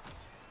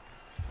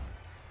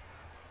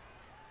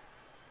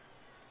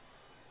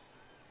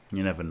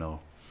 You never know.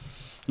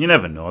 You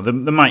never know. The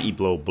mighty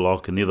blow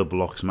block and the other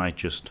blocks might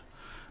just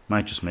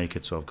make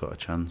it so I've got a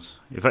chance.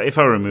 If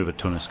I remove a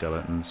ton of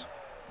skeletons.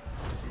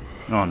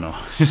 Oh no,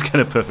 just get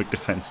a perfect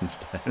defense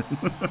instead.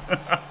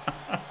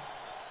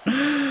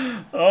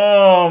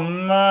 Oh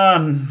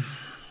man.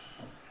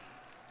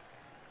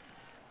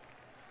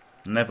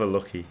 Never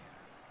lucky.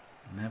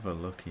 Never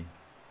lucky.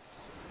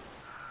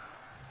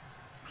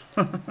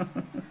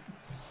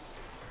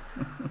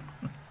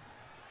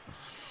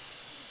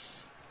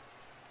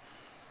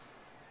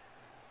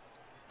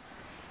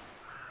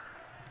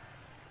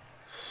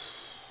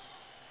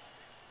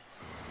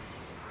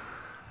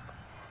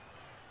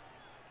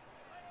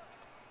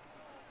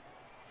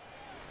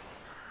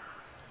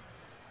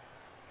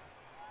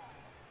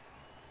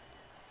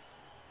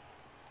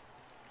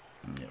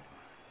 Yep.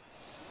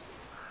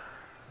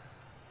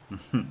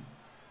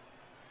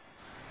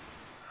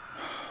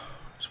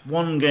 Just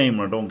one game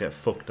where I don't get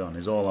fucked on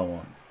is all I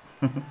want.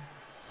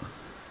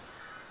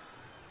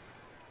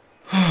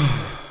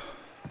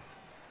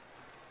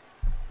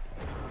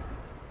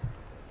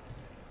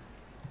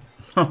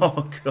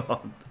 Oh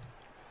god.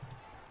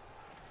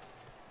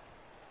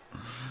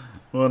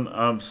 One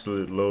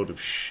absolute load of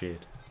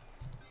shit.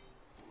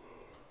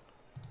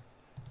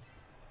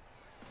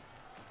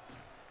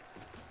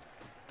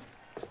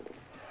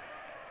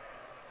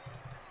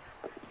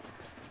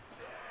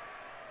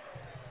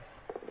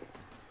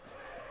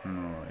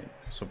 Alright,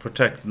 so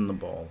protecting the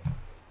ball.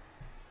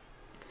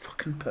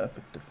 Fucking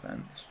perfect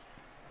defense.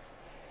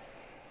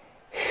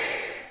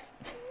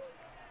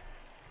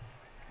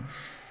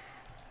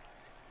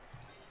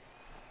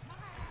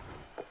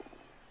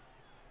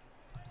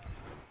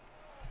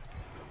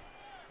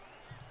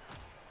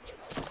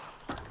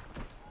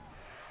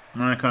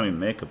 I can't even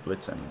make a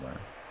blitz anywhere.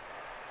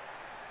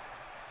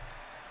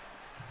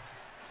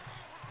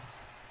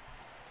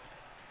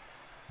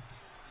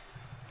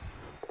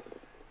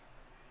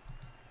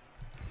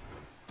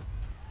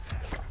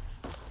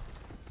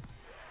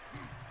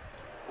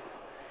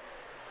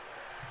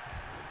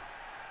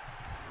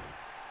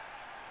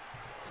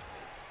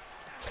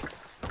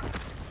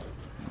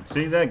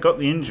 See there, got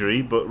the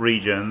injury, but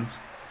regens.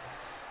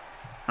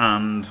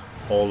 And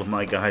all of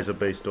my guys are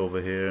based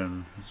over here,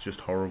 and it's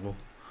just horrible.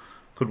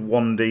 Could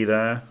 1D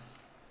there,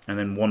 and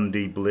then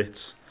 1D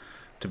blitz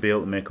to be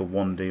able to make a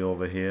 1D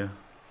over here.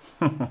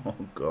 Oh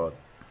god,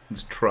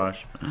 it's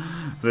trash.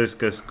 Let's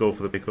just go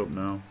for the pickup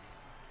now.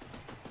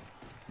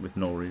 With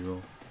no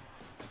reroll.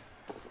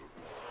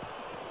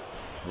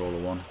 Roll a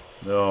 1.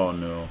 Oh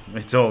no,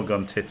 it's all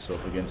gone tits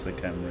up against the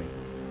Khemri.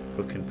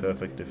 Fucking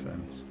perfect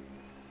defense.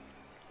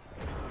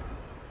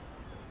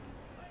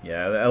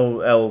 Yeah, the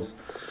L's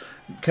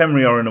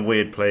Khemri are in a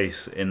weird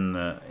place in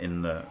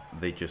the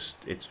they just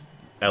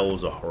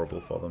L's are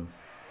horrible for them.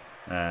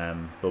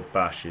 But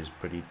Bash is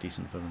pretty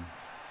decent for them.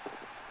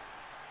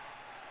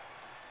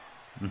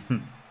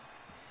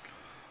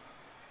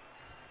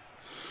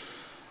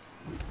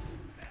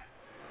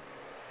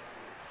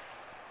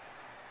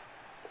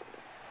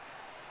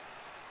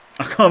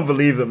 I can't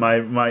believe that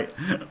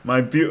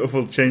my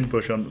beautiful chain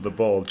push onto the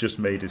ball just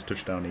made his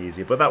touchdown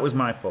easier. But that was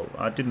my fault.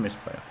 I did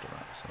misplay after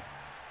that,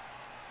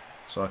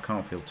 so I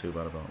can't feel too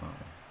bad about that one.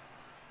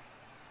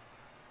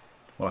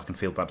 Well, I can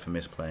feel bad for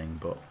misplaying,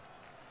 but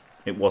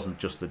it wasn't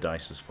just the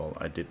dice's fault.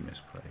 I did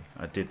misplay.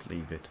 I did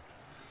leave it.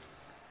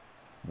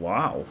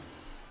 Wow.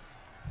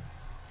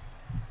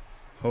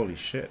 Holy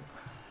shit.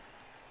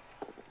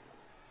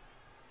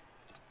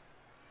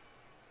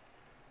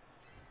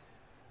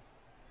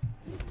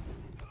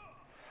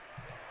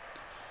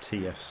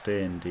 TF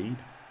stay indeed.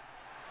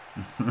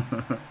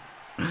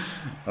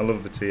 I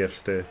love the TF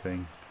stay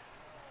thing.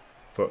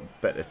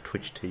 But better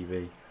Twitch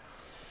TV.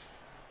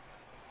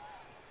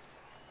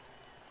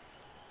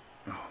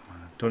 Oh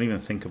man, don't even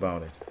think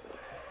about it.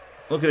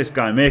 Look at this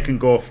guy making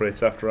go for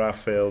it after I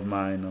failed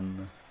mine on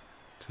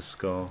the, to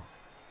score.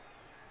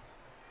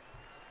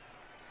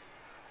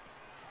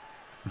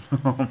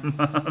 Oh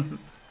man.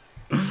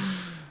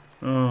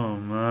 Oh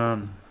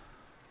man.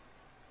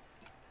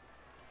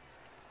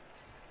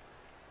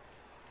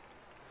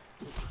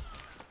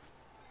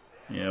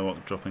 Yeah,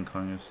 what Dropping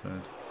Clanger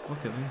said.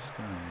 Look at this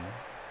guy, man.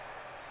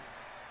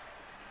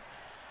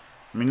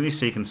 I mean, at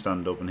least he can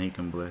stand up and he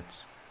can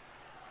blitz.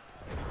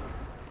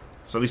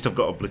 So at least I've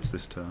got to blitz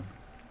this turn.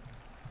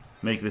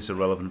 Make this a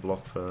relevant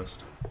block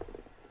first.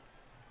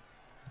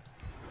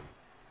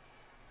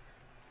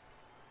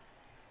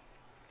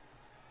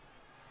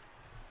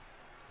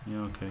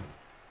 Yeah, okay.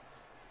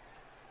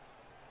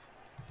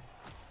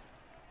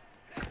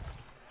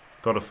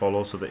 Got to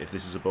follow so that if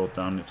this is a both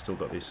down, you've still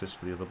got the assist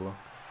for the other block.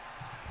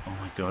 Oh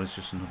my god, it's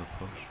just another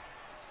push.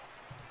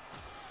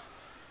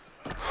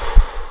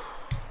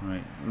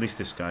 Right, at least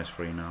this guy's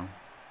free now.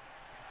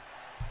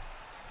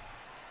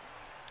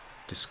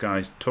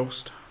 Disguised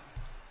Toast.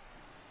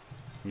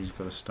 He's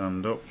got to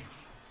stand up.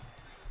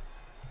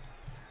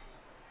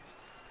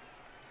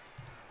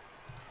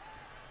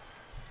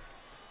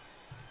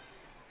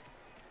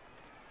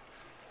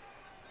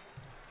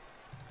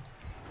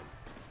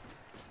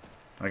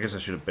 I guess I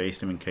should have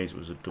based him in case it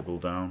was a double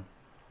down.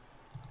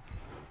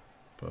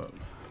 But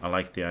I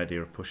like the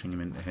idea of pushing him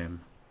into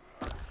him.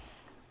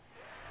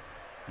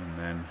 And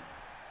then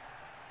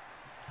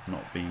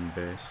not being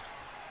based.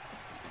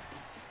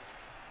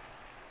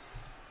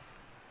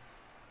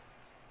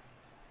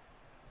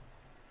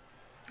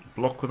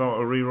 Block without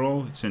a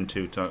reroll? It's in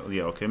 2 tiles.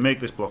 Yeah, okay. Make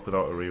this block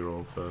without a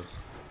reroll first.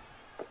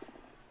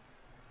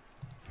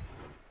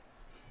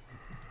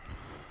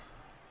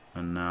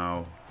 And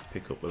now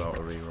pick up without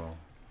a reroll.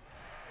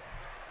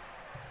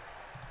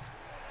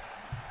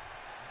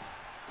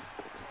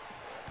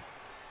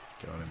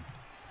 Got him.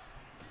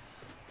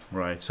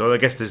 Right, so I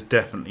guess there's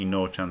definitely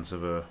no chance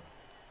of a...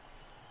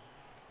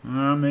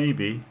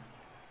 maybe.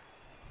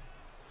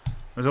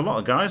 There's a lot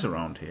of guys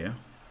around here.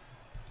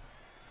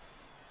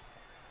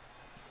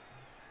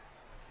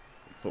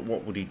 But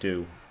what would he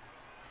do?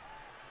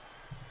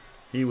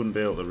 He wouldn't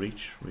be able to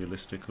reach,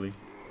 realistically.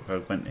 If I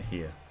went to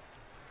here,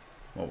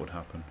 what would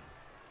happen?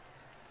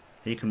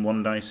 He can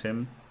one dice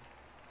him.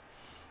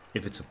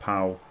 If it's a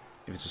POW,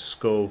 if it's a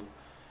skull,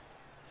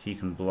 he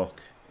can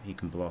block. He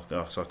can block.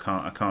 Oh, so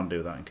I can't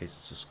do that in case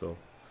it's a skull.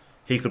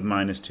 He could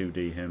minus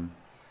 2D him.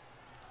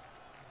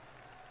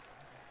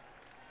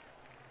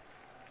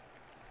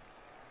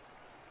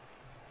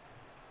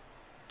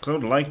 Because I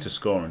would like to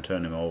score and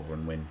turn him over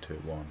and win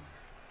 2-1.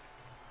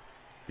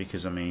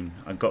 Because, I mean,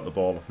 I got the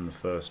ball off in the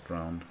first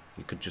round.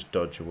 He could just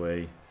dodge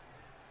away,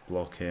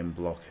 block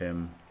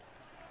him.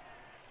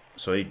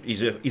 So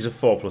he's a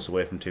 4+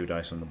 away from 2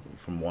 dice on the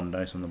from 1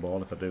 dice on the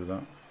ball if I do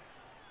that.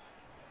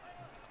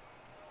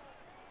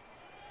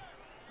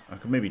 I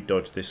could maybe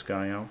dodge this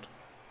guy out.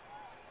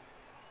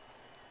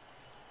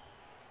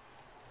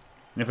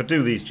 And if I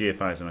do these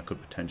GFIs, then I could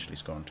potentially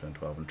score on turn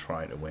 12 and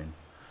try to win.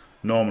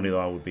 Normally, though,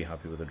 I would be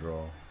happy with a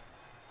draw.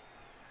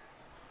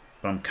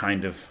 But I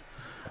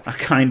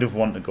kind of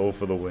want to go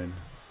for the win.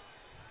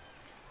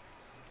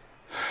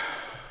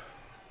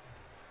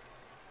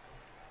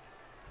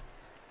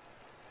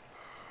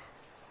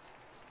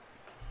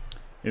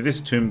 If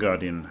this Tomb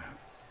Guardian,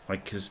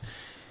 like, because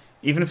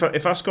even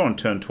if I score on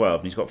turn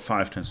 12 and he's got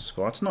 5 turns to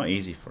score, that's not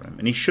easy for him.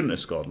 And he shouldn't have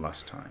scored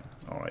last time.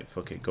 Alright,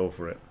 fuck it, go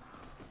for it.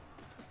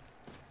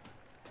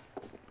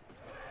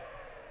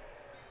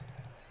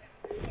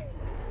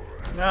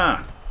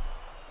 Ah!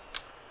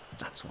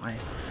 That's why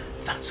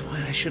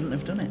I shouldn't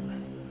have done it.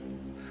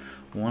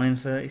 1 in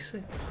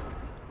 36.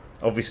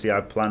 Obviously,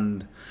 I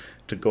planned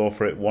to go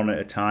for it 1 at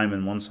a time,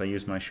 and once I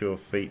used my sure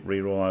feet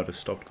reroll, I would have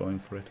stopped going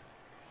for it.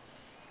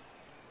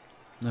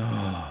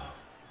 Oh.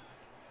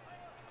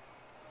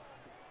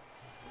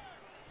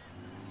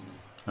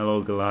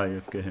 Hello,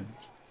 Goliath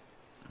Games.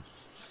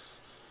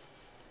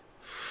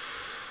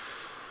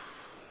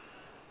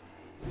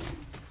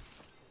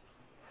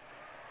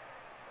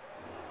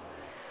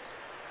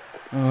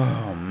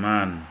 Oh,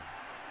 man.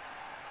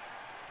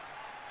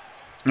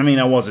 I mean,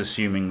 I was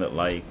assuming that,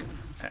 like,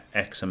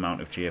 X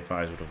amount of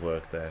GFIs would have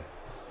worked there.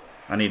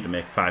 I need to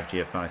make 5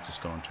 GFIs to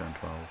score on turn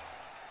 12.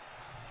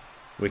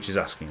 Which is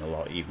asking a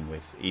lot, even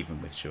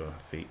with sure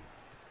feet.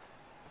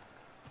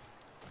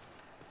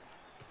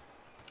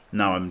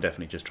 Now I'm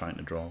definitely just trying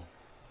to draw.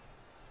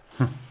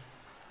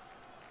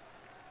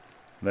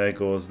 There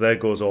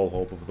goes all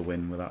hope of the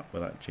win with that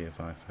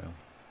GFI fail.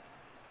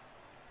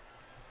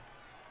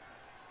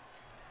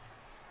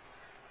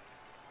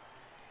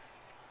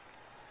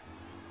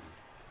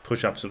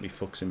 Push absolutely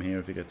fucks him here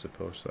if he gets a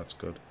push, so that's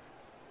good.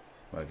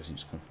 Well, I guess he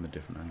just comes from a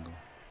different angle.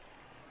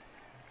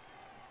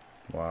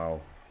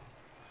 Wow.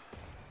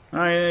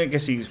 I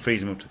guess he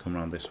frees him up to come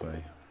around this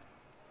way.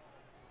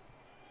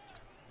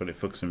 But it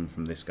fucks him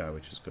from this guy,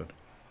 which is good.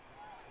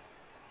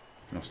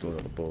 I've still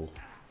got the bull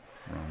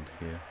around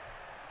here.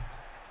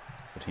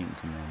 But he can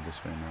come around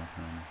this way now,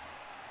 can't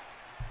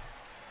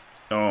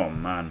he? Oh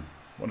man.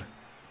 What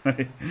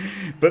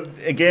but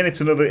again, it's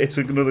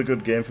another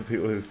good game for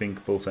people who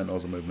think Bull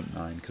Centaurs are movement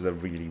 9, because they're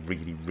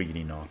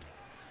really not.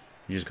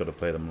 You just got to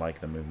play them like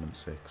they're movement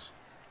 6.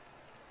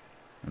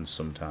 And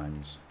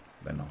sometimes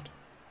they're not.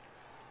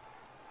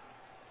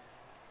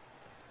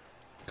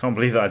 Can't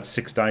believe I had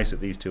 6 dice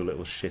at these 2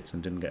 little shits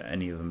and didn't get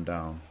any of them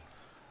down.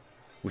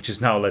 Which has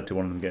now led to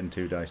one of them getting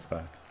 2 dice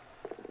back.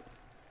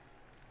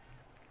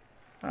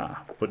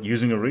 Ah, but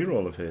using a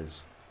reroll of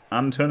his.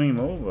 And turning him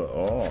over.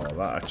 Oh,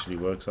 that actually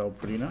works out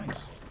pretty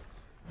nice.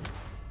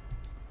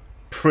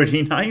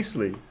 Pretty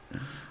nicely.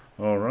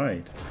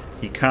 Alright.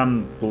 He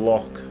can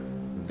block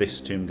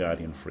this Tomb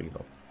Guardian free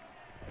though.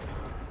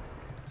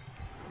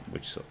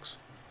 Which sucks.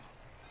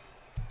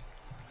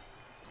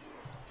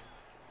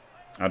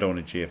 I don't want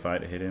a GFI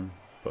to hit him,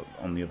 but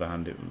on the other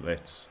hand, it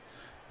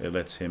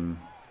lets him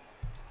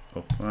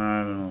up.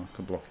 I don't know. I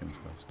could block him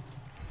first.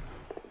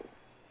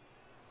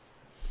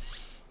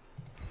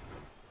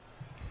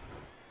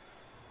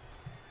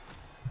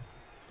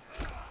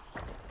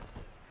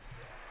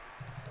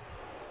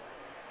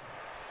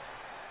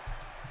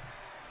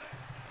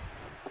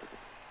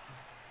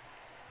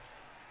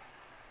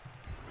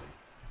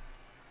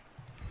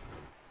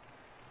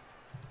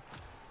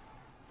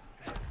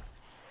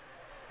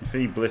 If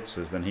he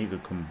blitzes, then he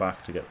could come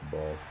back to get the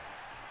ball.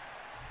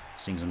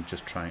 Seems I'm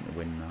just trying to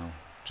win now.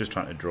 Just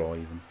trying to draw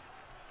even.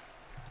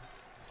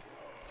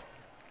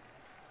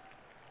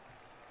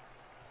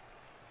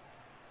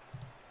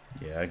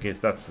 Yeah, I guess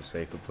that's the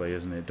safer play,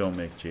 isn't it? Don't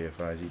make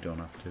GFIs, you don't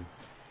have to.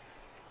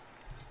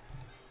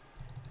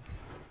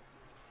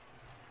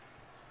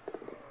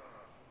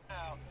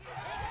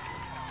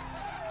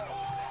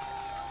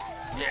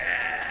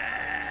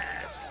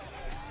 Yes!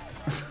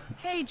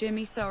 Hey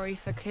Jimmy, sorry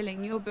for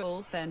killing your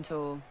bull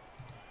centaur.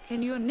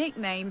 Can your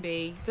nickname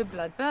be the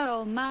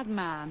Bloodbowl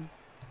Madman?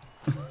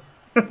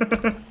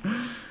 The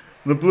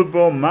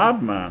Bloodbowl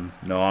Madman?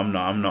 No, I'm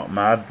not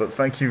mad, but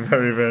thank you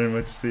very, very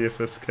much,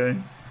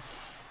 CFSK.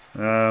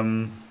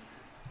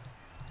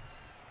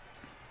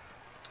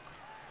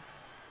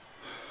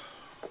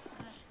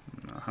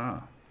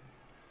 Aha.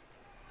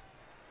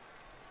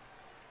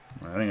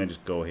 I think I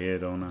just go here,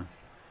 don't I?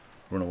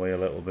 Run away a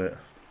little bit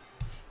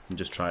and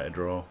just try to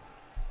draw.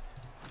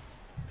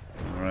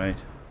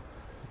 Alright.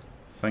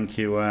 Thank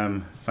you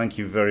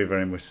very,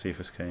 very much,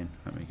 CFSK.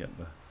 Let me get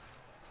the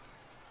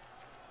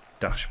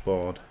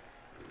dashboard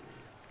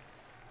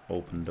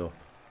opened up.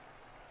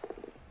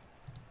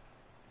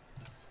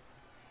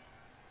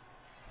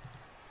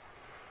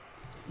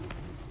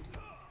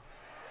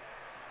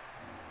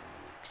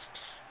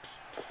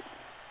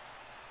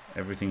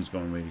 Everything's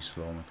going really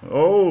slow.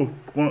 Oh,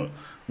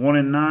 1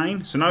 in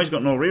 9. So now he's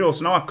got no reroll.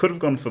 So now I could have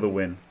gone for the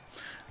win.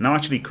 Now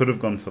actually could have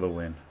gone for the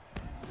win.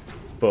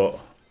 But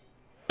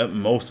at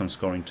most I'm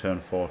scoring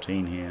turn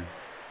 14 here.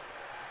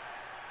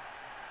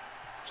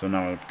 So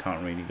now I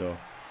can't really go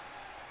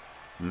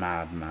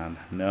madman.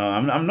 No,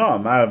 I'm not a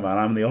madman.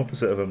 I'm the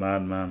opposite of a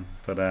madman.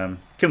 But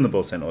killing the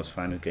bull centaur was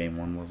fine with game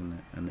 1, wasn't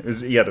it? And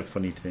he had a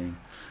funny team.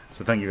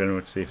 So thank you very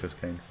much,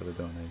 CFSK, for the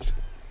donation.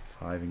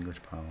 £5 English.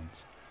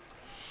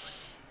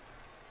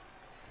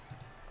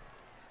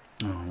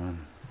 Oh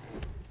man.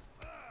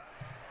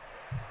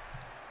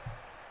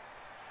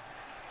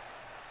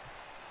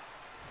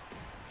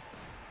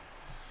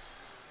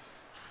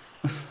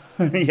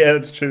 Yeah,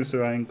 that's true,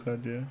 Sir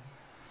Ironclad, yeah.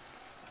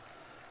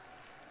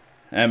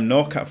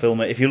 No cat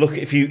filmer. If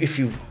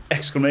you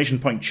exclamation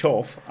point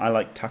chuff, I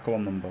like tackle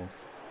on them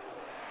both.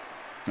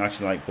 I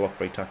actually like block,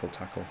 break, tackle.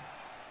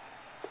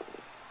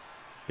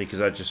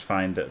 Because I just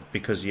find that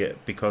because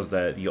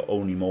they're your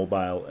only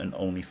mobile and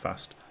only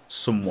fast,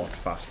 somewhat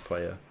fast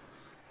player.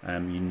 You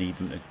need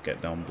them to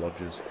get down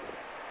blodgers.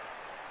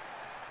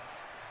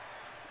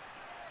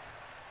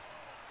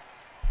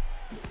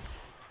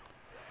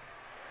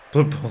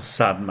 Bloodbowl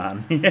sad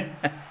man. Yeah.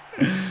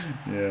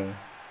 Yeah.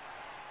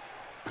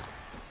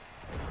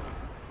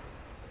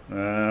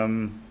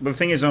 But the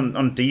thing is,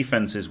 on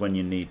defense is when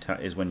you need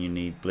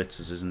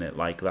blitzers, isn't it?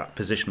 Like that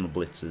positional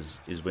blitzers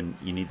is when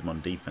you need them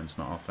on defense,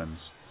 not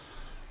offense.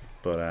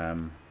 But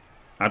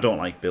I don't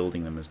like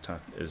building them as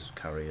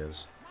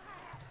carriers.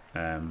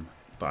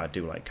 But I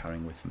do like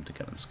carrying with them to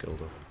get them skilled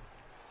up.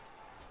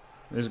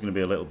 This is going to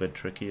be a little bit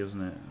tricky,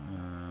 isn't it?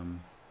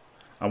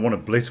 I want to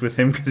blitz with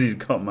him because he's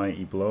got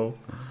Mighty Blow.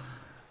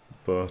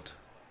 But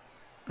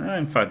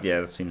in fact,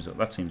 yeah, that seems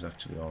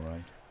actually all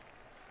right.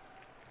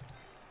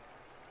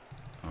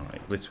 All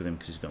right, blitz with him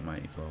because he's got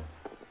Mighty Blow.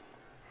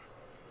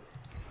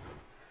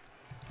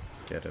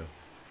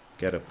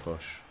 Get a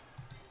push.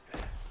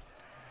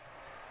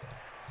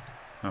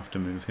 Have to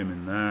move him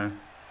in there.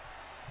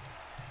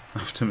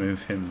 Have to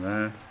move him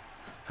there.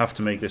 Have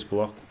to make this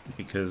block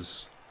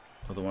because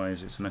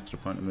otherwise it's an extra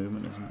point of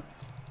movement, isn't it?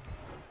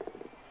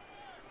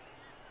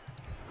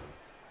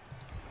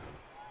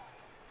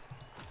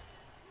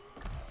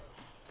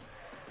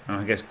 And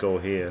I guess go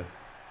here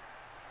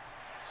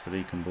so that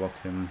he can block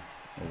him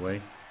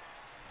away.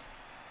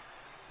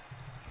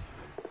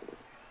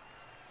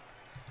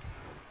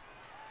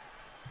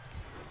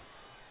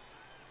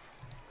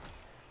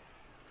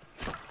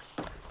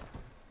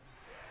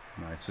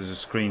 Right, so there's a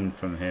screen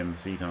from him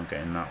so he can't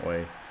get in that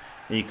way.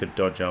 He could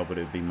dodge out, but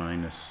it would be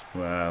minus.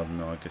 Well,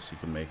 no, I guess he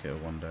could make it a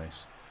 1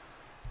 dice.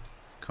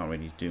 Can't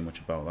really do much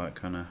about that,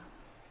 can I?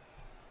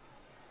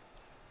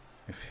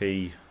 If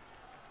he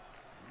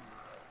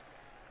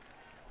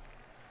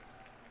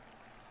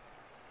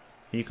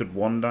could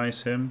 1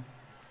 dice him.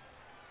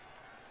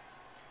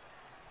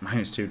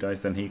 Minus 2 dice,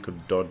 then he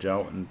could dodge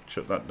out and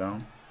shut that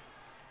down.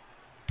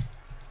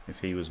 If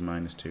he was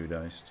minus 2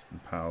 diced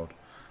and powered.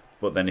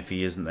 But then if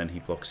he isn't, then he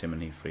blocks him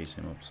and he frees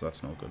him up, so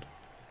that's no good.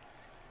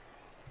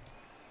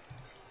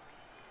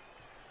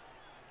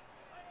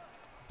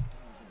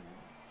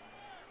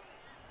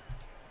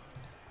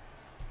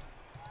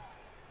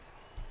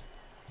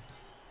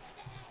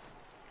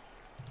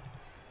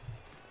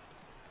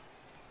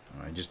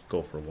 Alright, just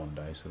go for a 1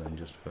 dice and then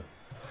just for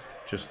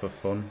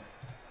fun.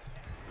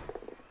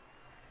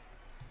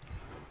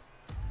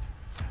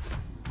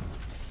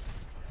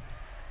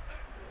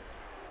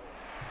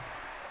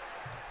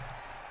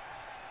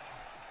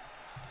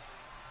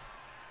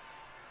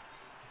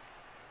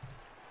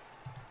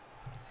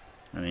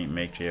 And you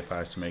make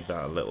GFIs to make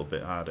that a little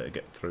bit harder to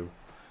get through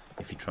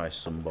if he tries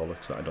some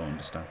bollocks that I don't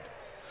understand.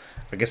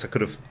 I guess I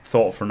could have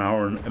thought for an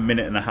hour and a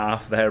minute and a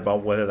half there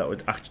about whether that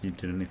would actually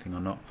do anything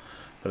or not.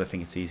 But I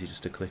think it's easy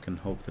just to click and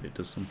hope that it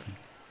does something.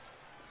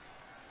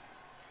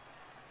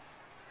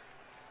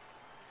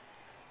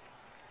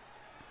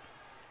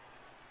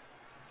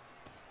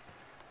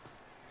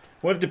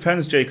 Well, it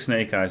depends, Jake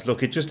Snake Eyes.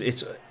 Look,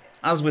 it's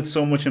as with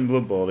so much in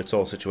Blood Bowl, it's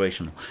all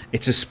situational.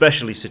 It's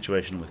especially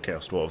situational with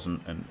Chaos Dwarves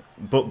and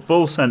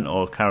Bull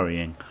Centaur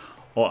carrying.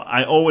 Or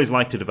I always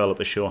like to develop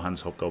a sure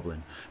hands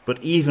Hobgoblin,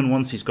 but even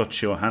once he's got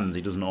sure hands,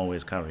 he doesn't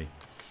always carry.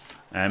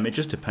 It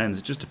just depends.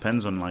 It just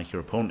depends on like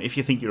your opponent. If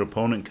you think your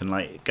opponent can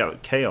like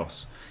get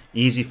Chaos,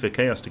 easy for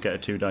Chaos to get a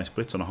 2-dice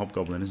blitz on a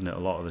Hobgoblin, isn't it? A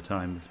lot of the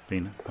time,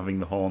 with having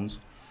the horns.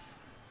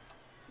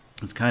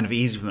 It's kind of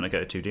easy for them to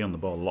get a 2D on the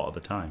ball a lot of the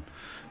time.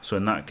 So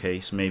in that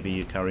case, maybe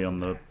you carry on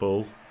the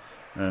Bull,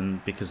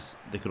 and because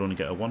they could only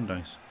get a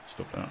 1-dice,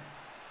 stuff like that.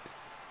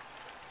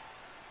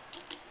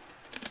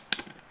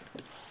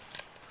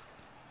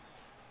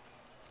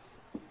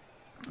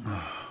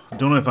 I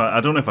don't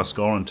know if I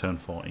score on turn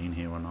 14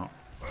 here or not.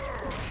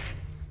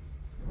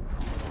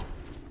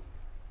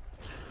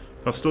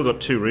 I've still got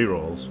 2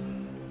 rerolls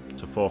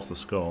to force the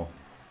score.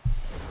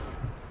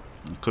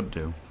 I could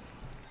do.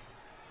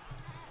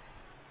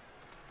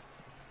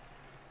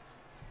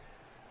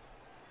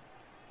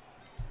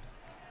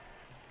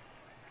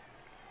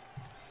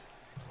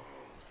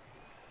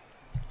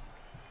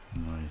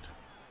 Right.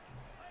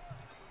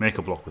 Make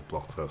a block with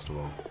block first of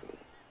all.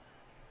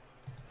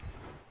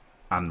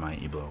 And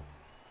Mighty Blow.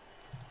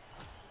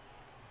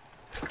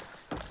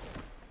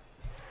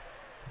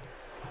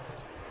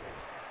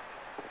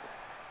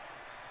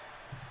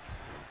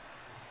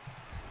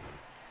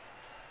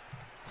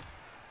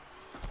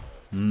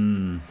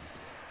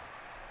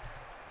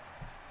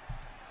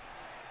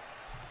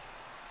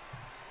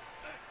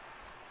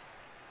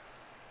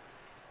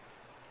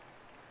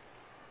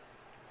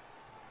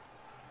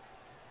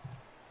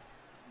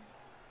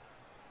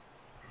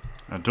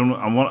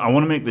 I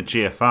want to make the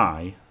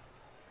GFI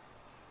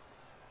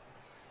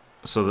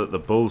so that the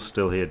Bull's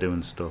still here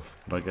doing stuff,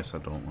 but I guess I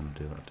don't want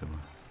to do that, do I?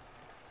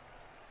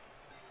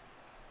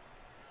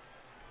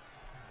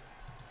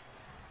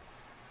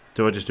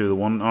 Do I just do the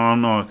one? Oh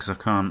no, because I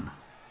can't.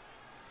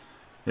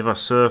 If I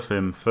surf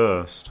him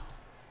first,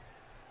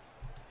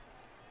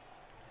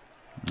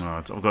 oh,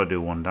 I've got to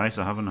do 1 dice,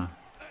 haven't I?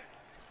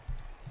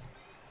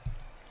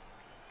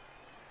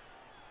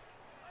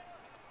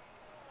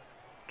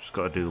 Just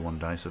got to do the 1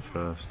 dice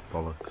first.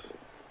 Bollocks.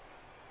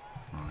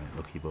 Alright,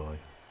 lucky boy.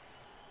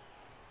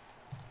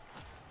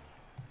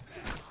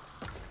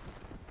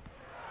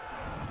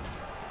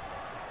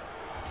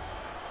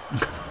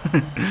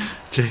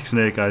 Jake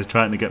Snake Eyes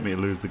trying to get me to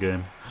lose the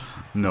game.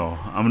 No,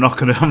 I'm not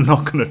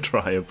gonna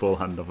try a bull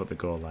handoff at the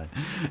goal line.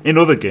 In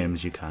other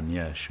games you can,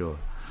 yeah, sure.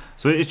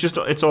 So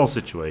it's all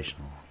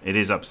situational. It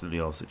is absolutely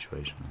all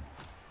situational.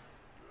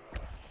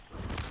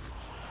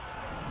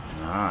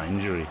 Ah,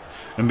 injury.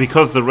 And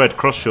because the red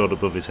cross showed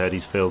above his head,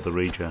 he's failed the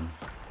regen.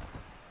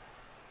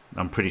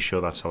 I'm pretty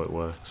sure that's how it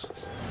works.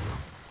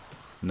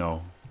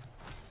 No.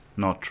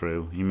 Not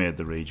true. He made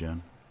the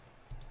regen.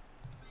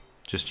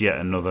 Just yet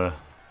another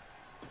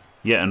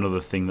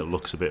thing that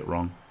looks a bit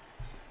wrong.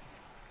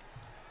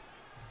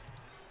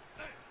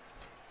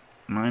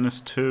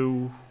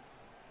 -2.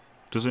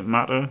 Does it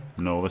matter?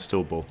 No, they're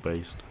still both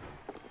based.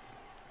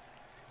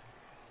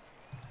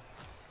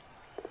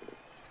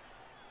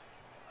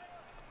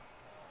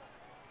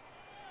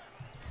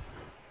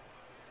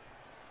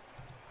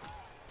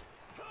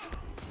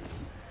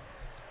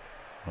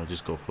 I'll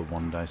just go for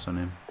 1 dice on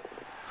him.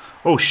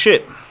 Oh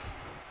shit!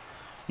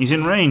 He's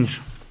in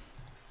range.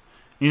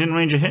 He's in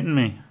range of hitting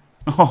me.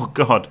 Oh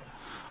god.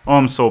 Oh,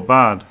 I'm so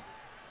bad.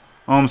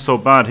 Oh, I'm so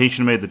bad. He should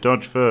have made the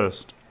dodge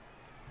first.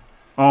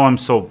 Oh, I'm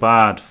so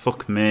bad.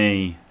 Fuck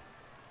me.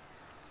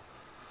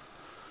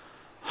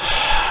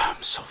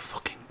 I'm so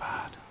fucking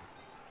bad.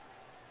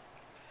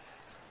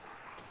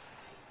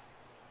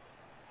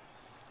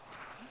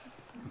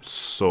 I'm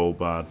so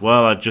bad.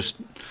 Well,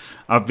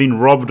 I've been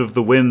robbed of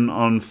the win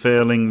on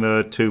failing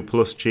the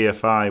 2+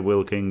 GFI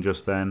Wilking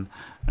just then,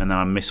 and then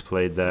I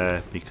misplayed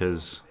there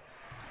because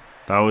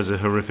that was a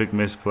horrific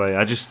misplay.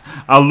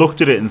 I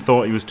looked at it and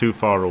thought he was too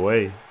far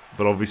away,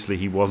 but obviously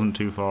he wasn't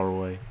too far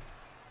away.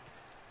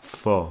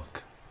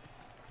 Fuck.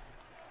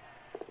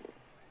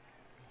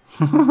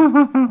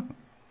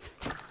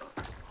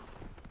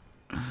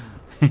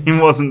 He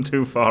wasn't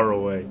too far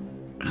away.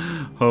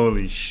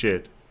 Holy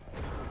shit.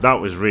 That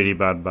was really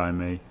bad by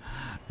me.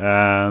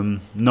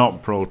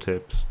 Not pro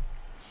tips.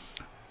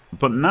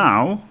 But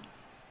now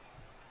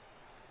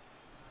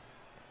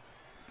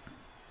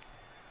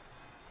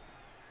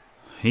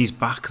he's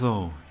back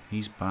though.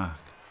 He's back.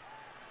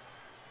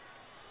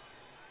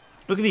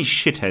 Look at these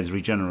shitheads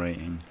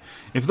regenerating.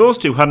 If those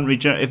 3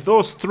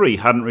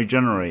 hadn't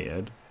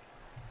regenerated,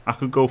 I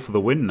could go for the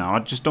win now. I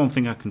just don't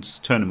think I can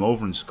turn him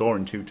over and score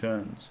in 2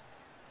 turns.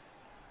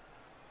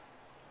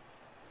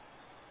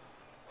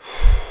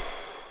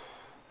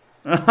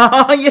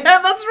 Yeah,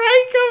 that's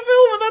right,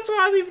 Phil, that's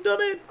why they've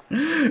done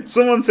it.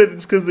 Someone said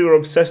it's because they were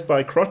obsessed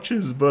by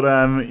crotches, but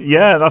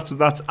yeah,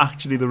 that's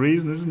actually the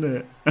reason, isn't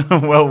it?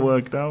 Well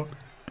worked out.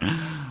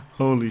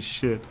 Holy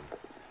shit.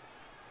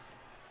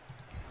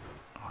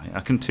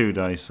 I can 2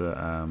 dice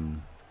a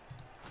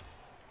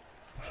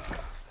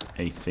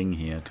thing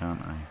here,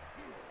 can't I?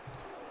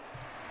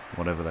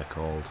 Whatever they're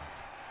called.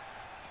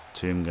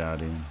 Tomb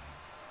Guardian.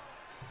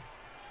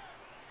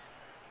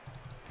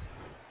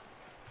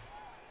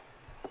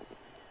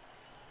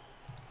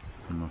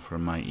 For a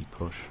mighty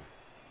push.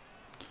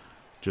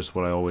 Just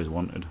what I always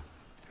wanted.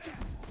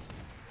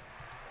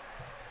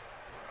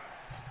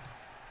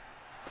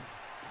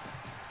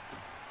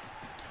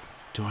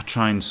 Do I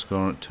try and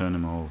score it, turn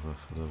him over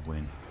for the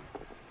win?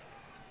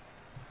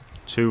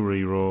 2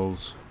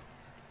 rerolls.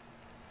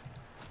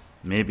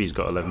 Maybe he's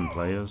got 11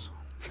 players.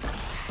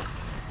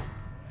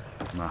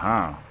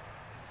 Aha.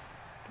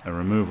 A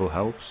removal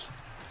helps.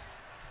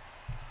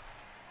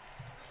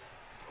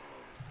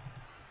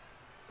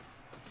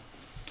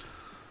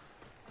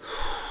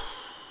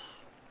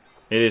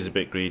 It is a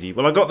bit greedy.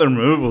 Well, I got the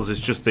removals,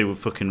 it's just they were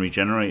fucking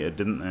regenerated,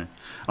 didn't they?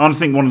 I don't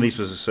think one of these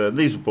was a surf.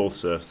 These were both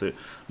surfs.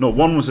 No,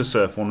 one was a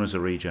surf, one was a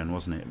regen,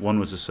 wasn't it? One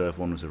was a surf,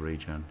 one was a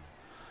regen.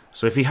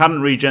 So if he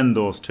hadn't regen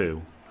those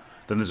 2,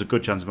 then there's a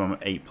good chance of him at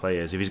 8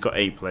 players. If he's got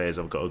 8 players,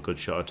 I've got a good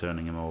shot of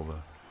turning him over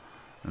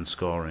and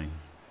scoring.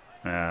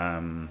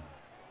 As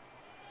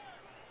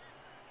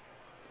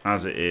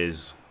it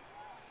is,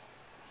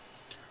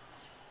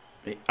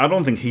 I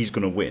don't think he's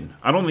going to win.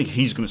 I don't think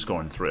he's going to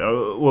score in 3.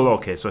 Well,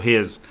 okay, so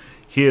here's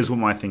what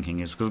my thinking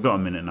is, because I've got a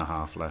minute and a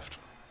half left.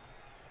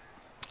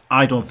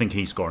 I don't think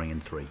he's scoring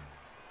in 3.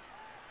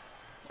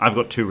 I've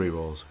got 2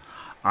 rerolls.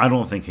 I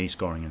don't think he's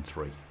scoring in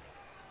 3.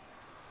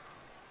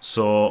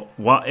 So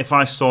what if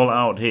I stall it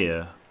out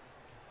here?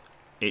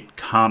 It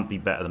can't be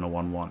better than a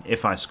 1-1.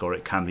 If I score,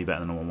 it can be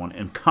better than a 1-1.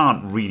 It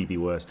can't really be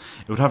worse.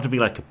 It would have to be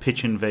like a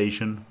pitch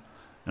invasion,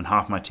 and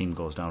half my team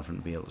goes down for him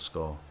to be able to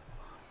score.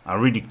 I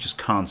really just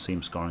can't see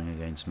him scoring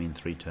against me in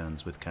 3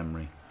 turns with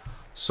Khemri.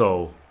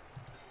 So,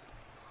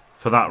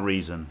 for that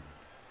reason,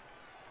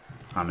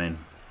 I'm in.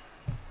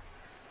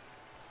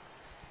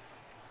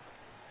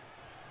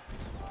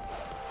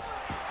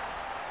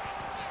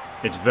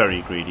 It's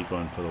very greedy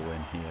going for the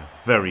win here.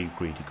 Very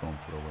greedy going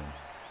for the win.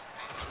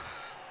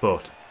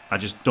 But I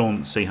just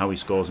don't see how he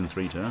scores in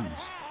 3 turns.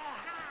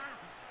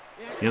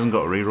 He hasn't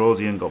got rerolls,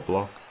 he hasn't got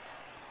block.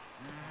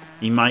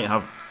 He might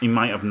have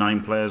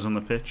 9 players on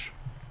the pitch.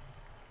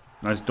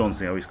 I just don't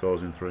see how he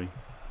scores in 3.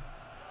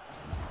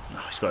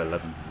 Oh, he's got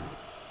 11.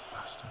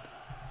 Bastard.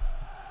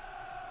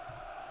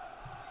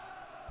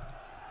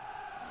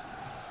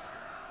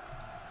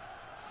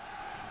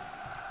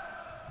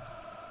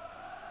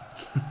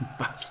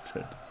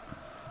 Bastard.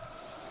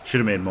 Should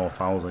have made more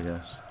fouls, I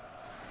guess.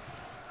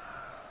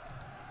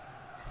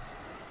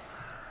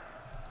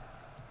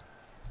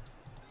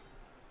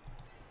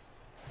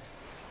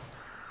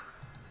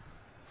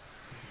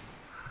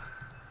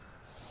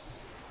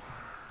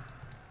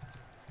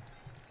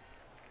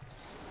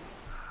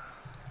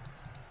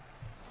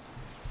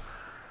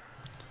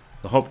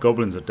 The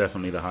hobgoblins are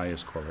definitely the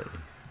highest quality.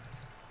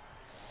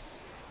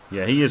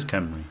 Yeah, he is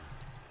Khemri.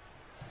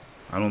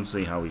 I don't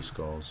see how he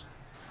scores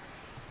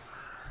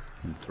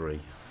in 3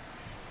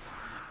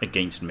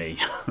 against me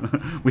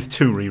with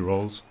 2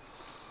 rerolls.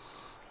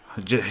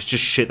 It's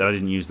just shit that I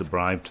didn't use the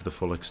bribe to the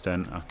full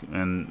extent,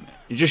 and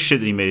it's just shit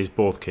that he made his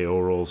both KO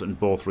rolls and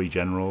both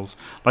regen rolls.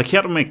 Like, he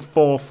had to make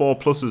 4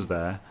 pluses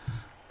there.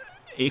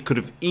 He could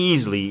have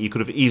easily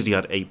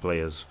had 8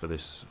 players for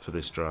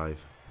this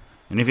drive.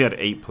 And if he had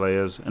 8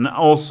 players, and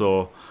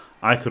also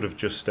I could have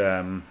just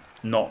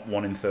not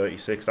 1 in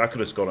 36. I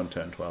could have scored on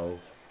turn 12.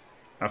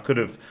 I could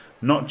have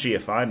not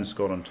GFI'd and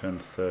scored on turn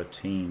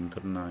 13,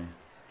 couldn't I?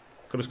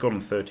 Could have scored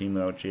on 13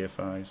 without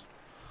GFIs.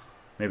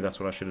 Maybe that's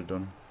what I should have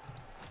done.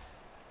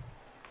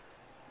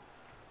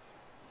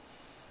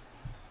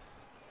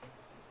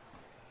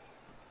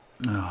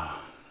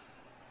 Oh.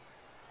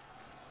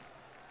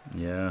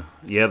 Yeah,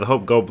 the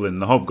hobgoblin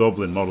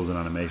models and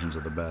animations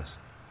are the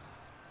best.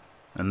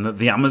 And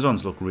the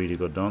Amazons look really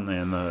good, don't they?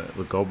 And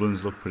the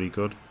goblins look pretty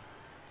good.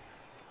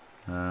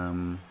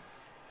 But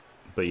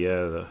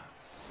yeah,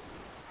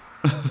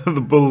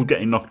 the bull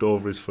getting knocked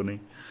over is funny,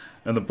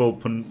 and the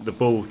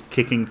bull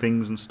kicking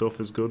things and stuff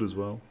is good as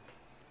well.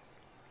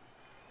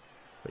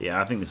 But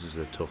yeah, I think this is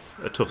a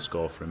tough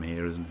score for him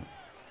here, isn't it?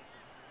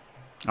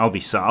 I'll be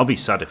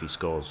sad if he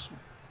scores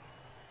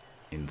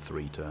in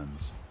 3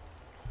 turns.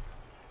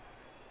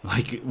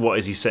 Like, what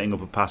is he setting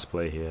up a pass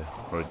play here?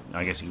 Or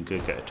I guess he can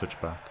get a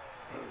touchback.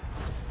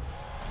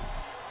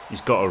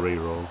 He's got a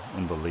reroll.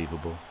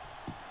 Unbelievable.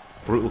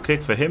 Brutal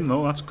kick for him,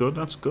 though. That's good.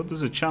 That's good.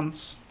 There's a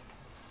chance.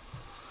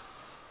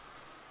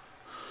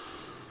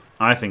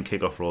 I think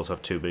kickoff rolls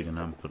have too big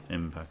an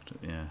impact.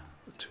 Yeah,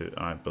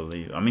 I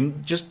believe. I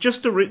mean, just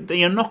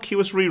the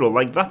innocuous reroll.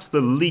 Like, that's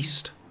the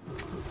least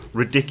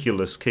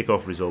ridiculous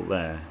kickoff result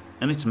there.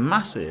 And it's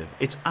massive.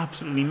 It's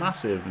absolutely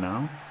massive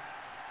now.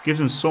 Gives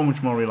him so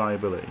much more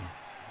reliability.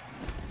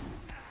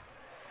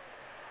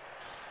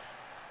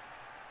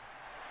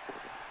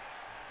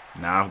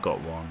 Nah, I've got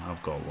one.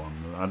 I've got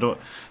one. I don't.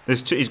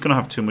 There's two, he's going to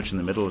have too much in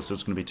the middle, so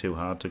it's going to be too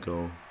hard to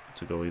go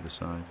either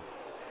side.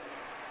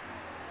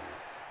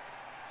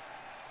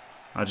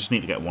 I just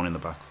need to get one in the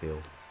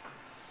backfield.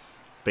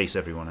 Base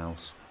everyone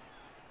else.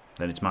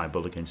 Then it's my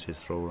bull against his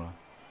thrower.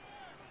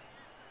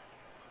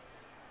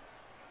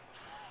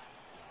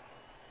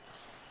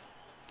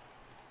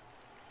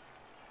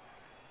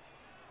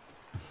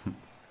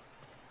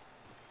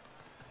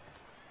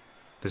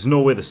 There's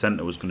no way the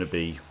centre was going to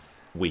be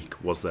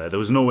weak, was there? There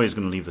was no way he's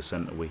going to leave the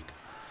centre weak.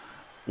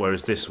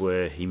 Whereas this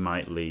way, he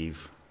might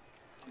leave.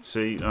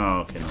 See? Oh,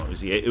 okay, no,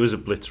 it was a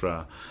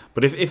blitzer.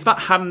 But if that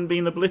hadn't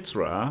been the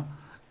blitzer,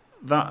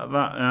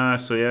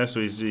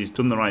 so he's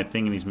done the right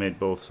thing and he's made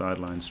both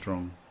sidelines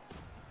strong.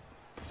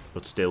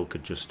 But still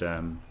could just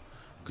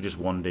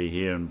 1D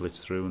here and blitz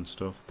through and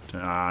stuff.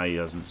 But, he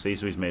hasn't. See,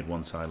 so he's made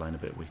one sideline a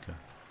bit weaker.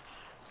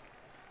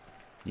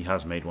 He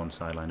has made one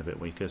sideline a bit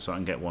weaker, so I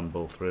can get one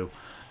bull through.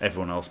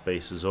 Everyone else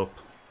bases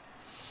up.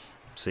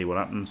 See what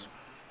happens.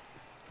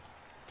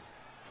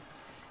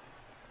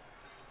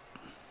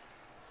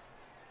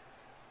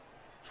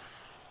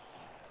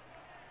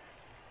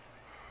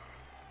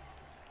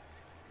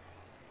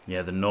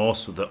 Yeah, the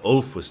Norse, the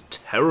Ulf was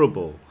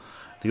terrible.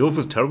 The Ulf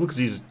was terrible because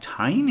he's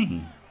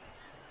tiny.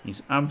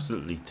 He's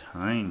absolutely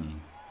tiny.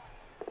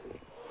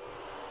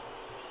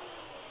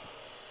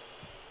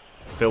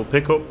 Failed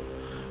pickup.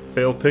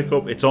 Failed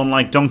pickup. It's on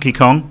like Donkey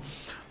Kong.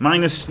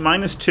 Minus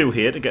 2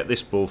 here to get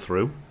this bull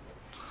through.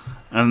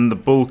 And the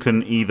bull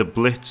can either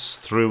blitz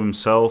through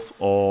himself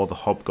or the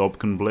hobgoblin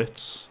can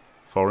blitz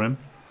for him.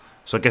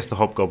 So I guess the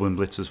hobgoblin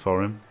blitzes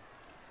for him.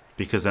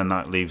 Because then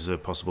that leaves a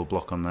possible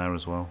block on there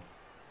as well.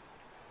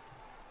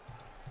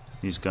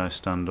 These guys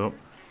stand up.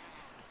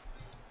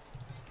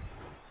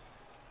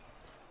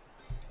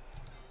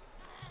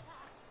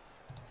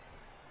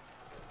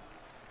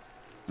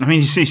 I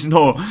mean,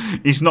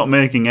 he's not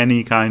making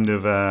any kind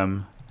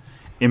of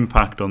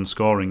impact on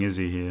scoring, is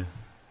he here?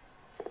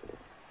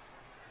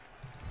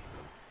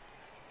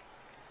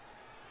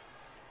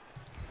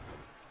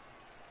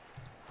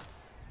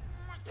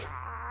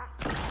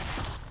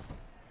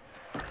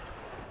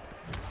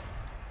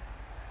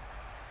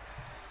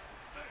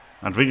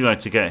 I'd really like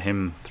to get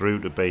him through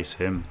to base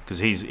him, because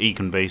he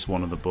can base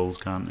one of the bulls,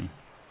 can't he?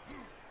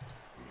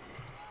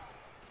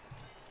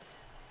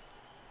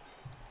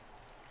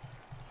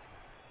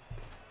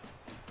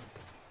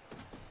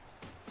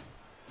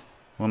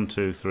 One,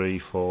 two, three,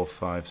 4,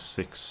 5,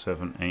 6,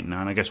 7, 8,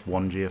 9. I guess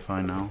one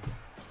GFI now.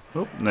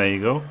 Oh, there you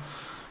go.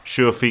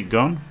 Sure feet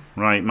gone.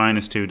 Right,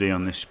 minus 2D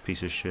on this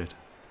piece of shit.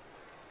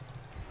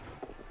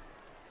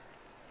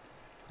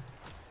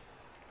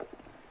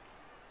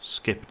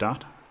 Skip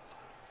that.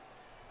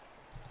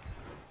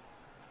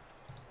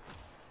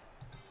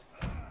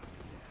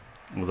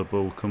 Well, the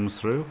bull comes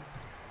through.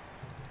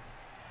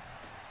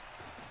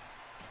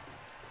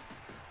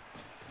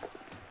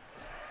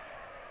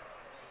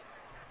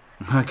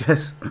 I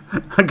guess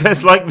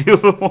like the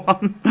other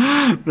one,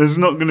 there's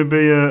not going to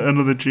be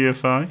another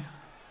GFI.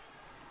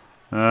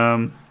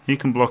 He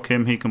can block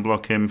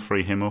him,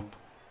 free him up.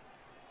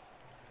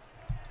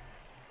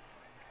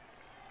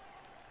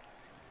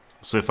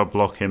 So if I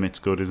block him, it's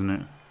good, isn't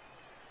it?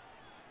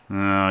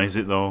 Is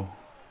it though?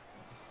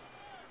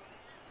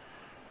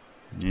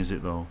 Is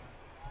it though?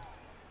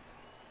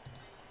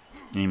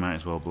 He might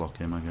as well block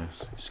him, I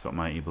guess. He's got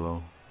Mighty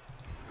Blow.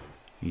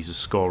 He's a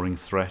scoring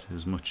threat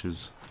as much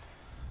as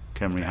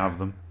Khemri have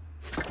them.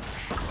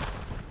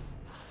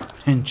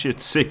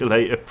 Injured, see you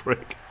later,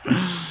 prick.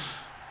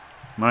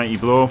 Mighty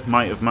Blow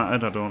might have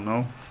mattered, I don't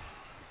know.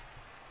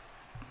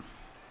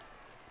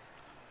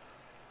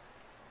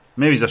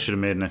 Maybe I should have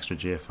made an extra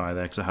GFI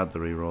there because I had the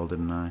reroll,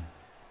 didn't I?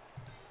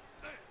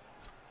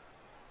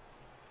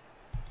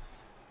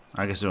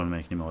 I guess I don't want to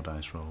make any more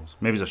dice rolls.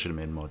 Maybe I should have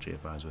made more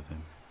GFIs with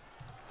him.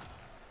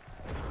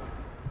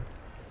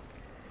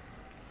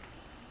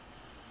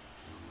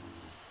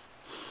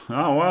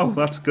 Oh well,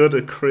 that's good.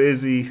 A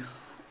crazy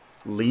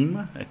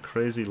lemur? A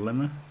crazy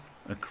lemur?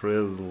 A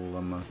crazy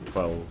lemur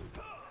 12.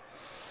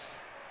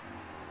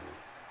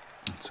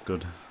 That's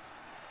good.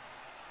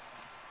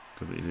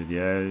 Good that he did,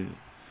 yeah.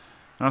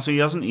 Oh, so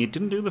he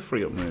didn't do the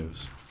free up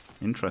moves.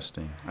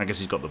 Interesting. I guess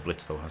he's got the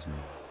blitz though, hasn't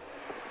he?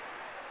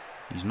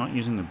 He's not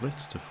using the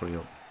blitz to free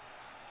up.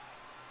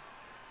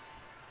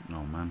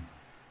 Oh man.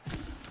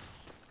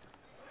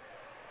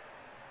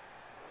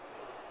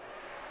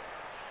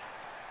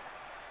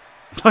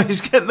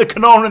 He's getting the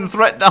Kanoran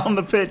threat down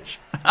the pitch.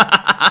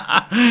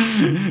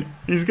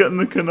 He's getting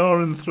the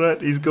Kanoran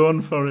threat. He's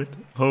going for it.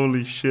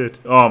 Holy shit.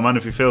 Oh man,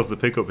 if he fails the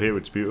pickup here,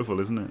 it's beautiful,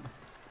 isn't it?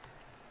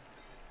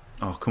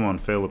 Oh, come on,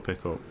 fail the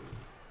pickup.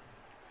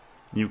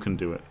 You can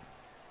do it.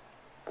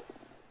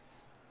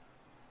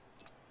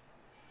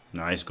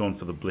 Nah, he's going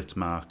for the blitz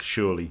mark.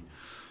 Surely.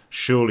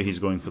 Surely he's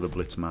going for the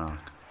blitz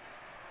mark.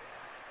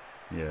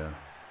 Yeah.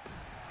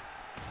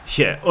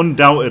 Yeah,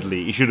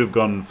 undoubtedly he should have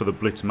gone for the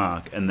blitz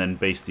mark and then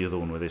based the other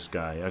one with this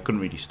guy. I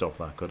couldn't really stop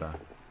that, could I?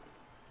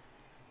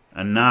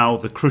 And now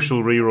the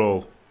crucial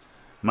reroll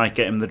might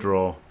get him the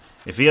draw.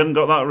 If he hadn't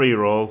got that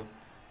reroll,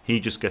 He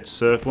just gets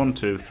surfed. 1,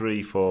 2,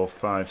 3, 4,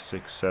 5,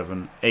 6,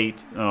 7,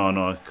 8. Oh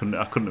no, I couldn't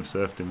have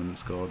surfed him and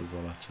scored as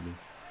well actually.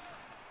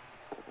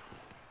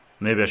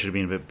 Maybe I should have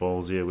been a bit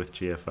ballsier with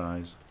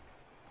GFIs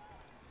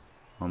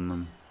on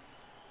them.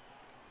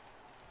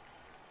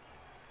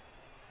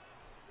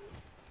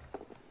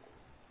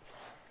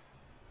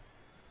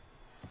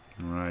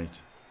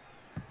 Right.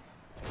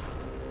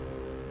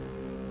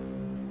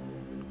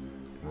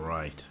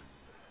 Right.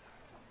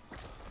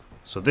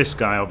 So this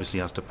guy obviously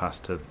has to pass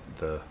to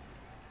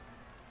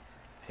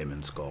him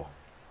and score.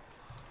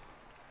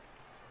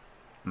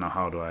 Now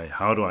how do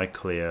I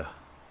clear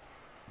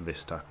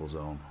this tackle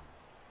zone?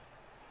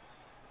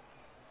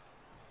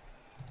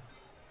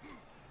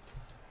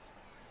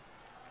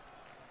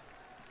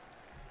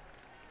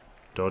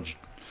 Dodge.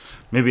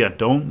 Maybe I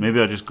don't.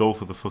 Maybe I just go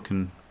for the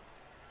fucking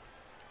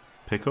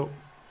pickup.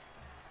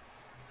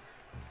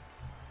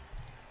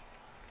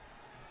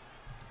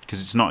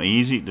 Because it's not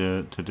easy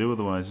to do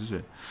otherwise, is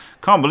it?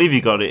 Can't believe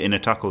he got it in a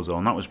tackle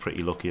zone. That was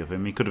pretty lucky of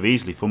him. He could have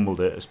easily fumbled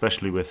it,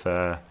 especially with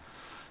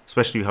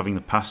having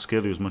the pass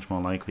skill. He was much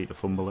more likely to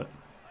fumble it.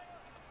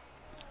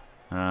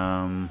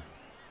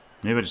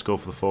 Maybe I just go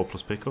for the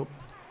 4+ pickup.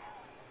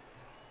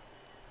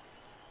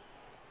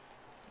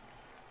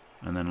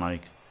 And then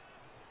like...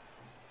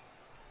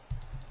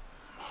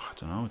 I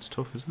don't know, it's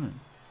tough, isn't it?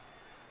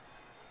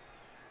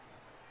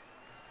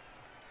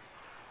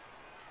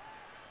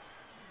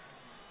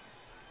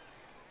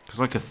 Because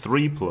like a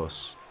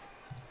 3+.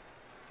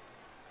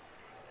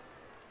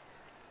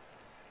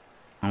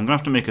 I'm going to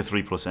have to make a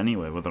 3+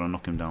 anyway, whether I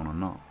knock him down or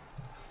not.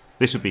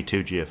 This would be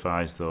 2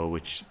 GFIs though,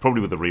 which probably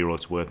with the reroll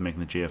it's worth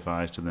making the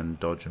GFIs to then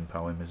dodge and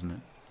power him, isn't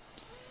it?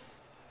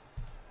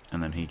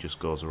 And then he just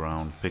goes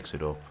around, picks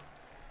it up,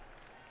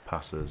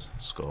 passes,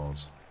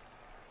 scores.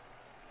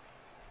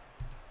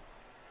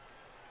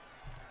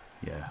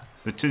 Yeah,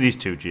 but to these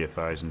 2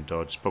 GFIs and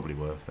dodge, probably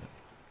worth it.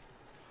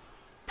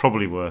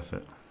 Probably worth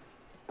it.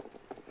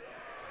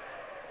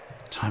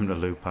 Time to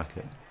loot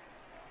packet.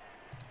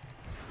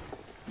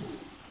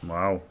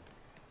 Wow.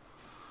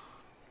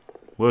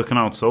 Working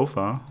out so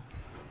far.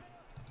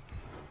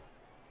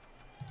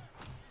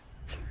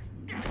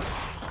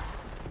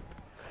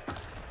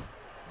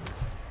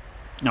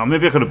 Now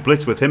maybe I could have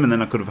blitzed with him and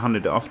then I could have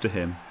handed it off to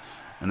him.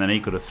 And then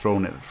he could have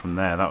thrown it from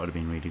there. That would have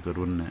been really good,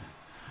 wouldn't it?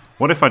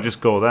 What if I just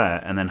go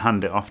there and then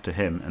hand it off to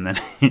him and then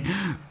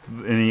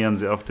he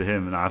hands it off to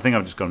him? And I think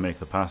I've just got to make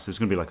the pass. It's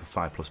going to be like a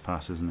 5+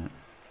 pass, isn't it?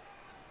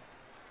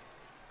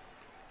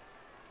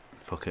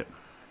 Fuck it.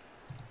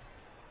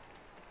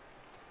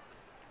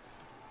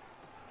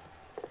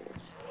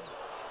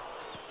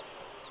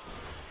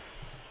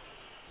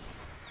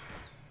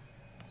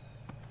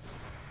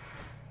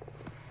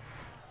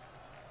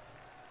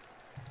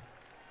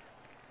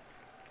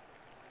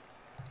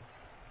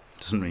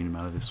 Doesn't really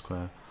matter this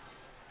square.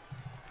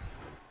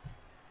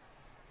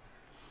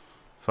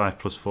 5+,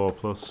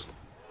 4+.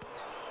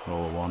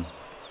 Roll a 1.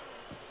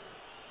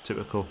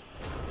 Typical.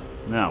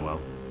 Yeah, well.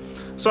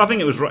 So I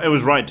think it was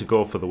right to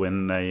go for the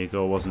win. There you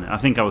go, wasn't it? I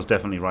think I was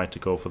definitely right to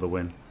go for the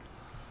win.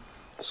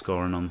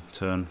 Scoring on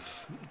turn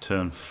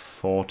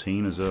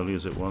 14 as early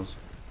as it was.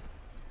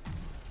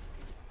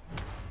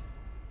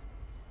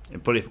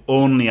 But if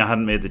only I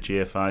hadn't made the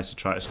GFIs to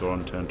try to score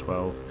on turn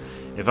 12.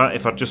 If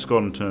I'd just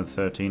scored on turn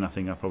 13, I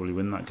think I'd probably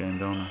win that game,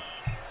 don't I?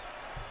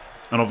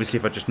 And obviously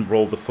if I just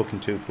rolled the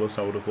fucking 2+,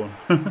 I would have won.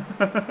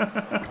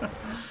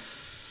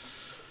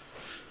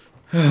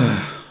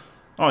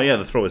 Oh yeah,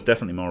 the throw is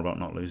definitely more about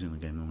not losing the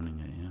game than winning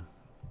it,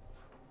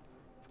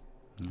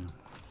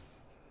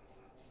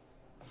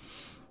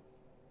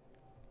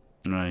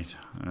 yeah. Right.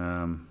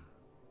 Oh,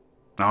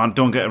 and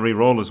don't get a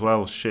re-roll as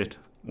well, shit.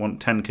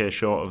 Want 10k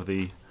short of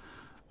the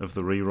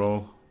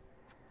re-roll.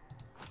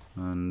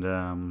 And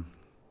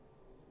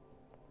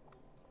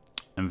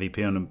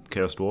MVP on a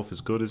Chaos Dwarf is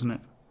good, isn't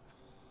it?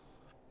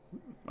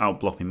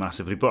 Outblock me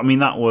massively. But I mean,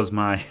 that was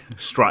my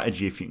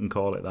strategy, if you can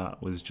call it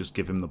that, was just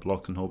give him the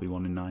blocks and hope he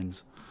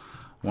 1-in-9s.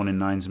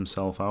 1-in-9s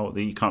himself out.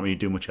 You can't really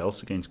do much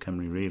else against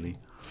Khemri, really.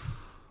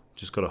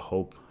 Just gotta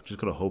hope. Just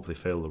gotta hope they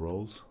fail the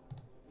rolls.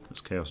 It's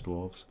Chaos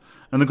Dwarves.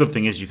 And the good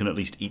thing is you can at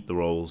least eat the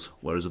rolls,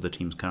 whereas other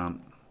teams can't.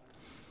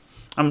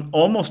 I'm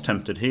almost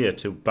tempted here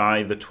to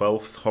buy the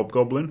 12th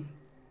Hobgoblin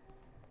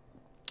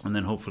and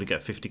then hopefully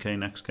get 50k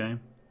next game.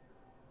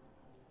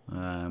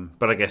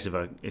 But I guess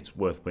it's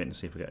worth waiting to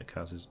see if I get a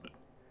Kaz's.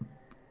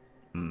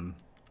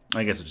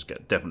 I guess I just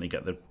definitely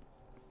get the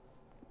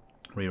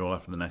reroll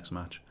after the next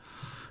match.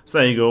 So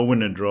there you go,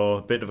 win and draw.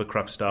 A bit of a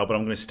crap start, but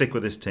I'm going to stick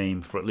with this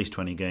team for at least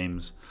 20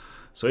 games.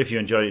 So if you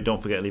enjoyed it,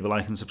 don't forget to leave a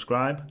like and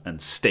subscribe,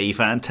 and stay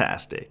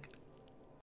fantastic.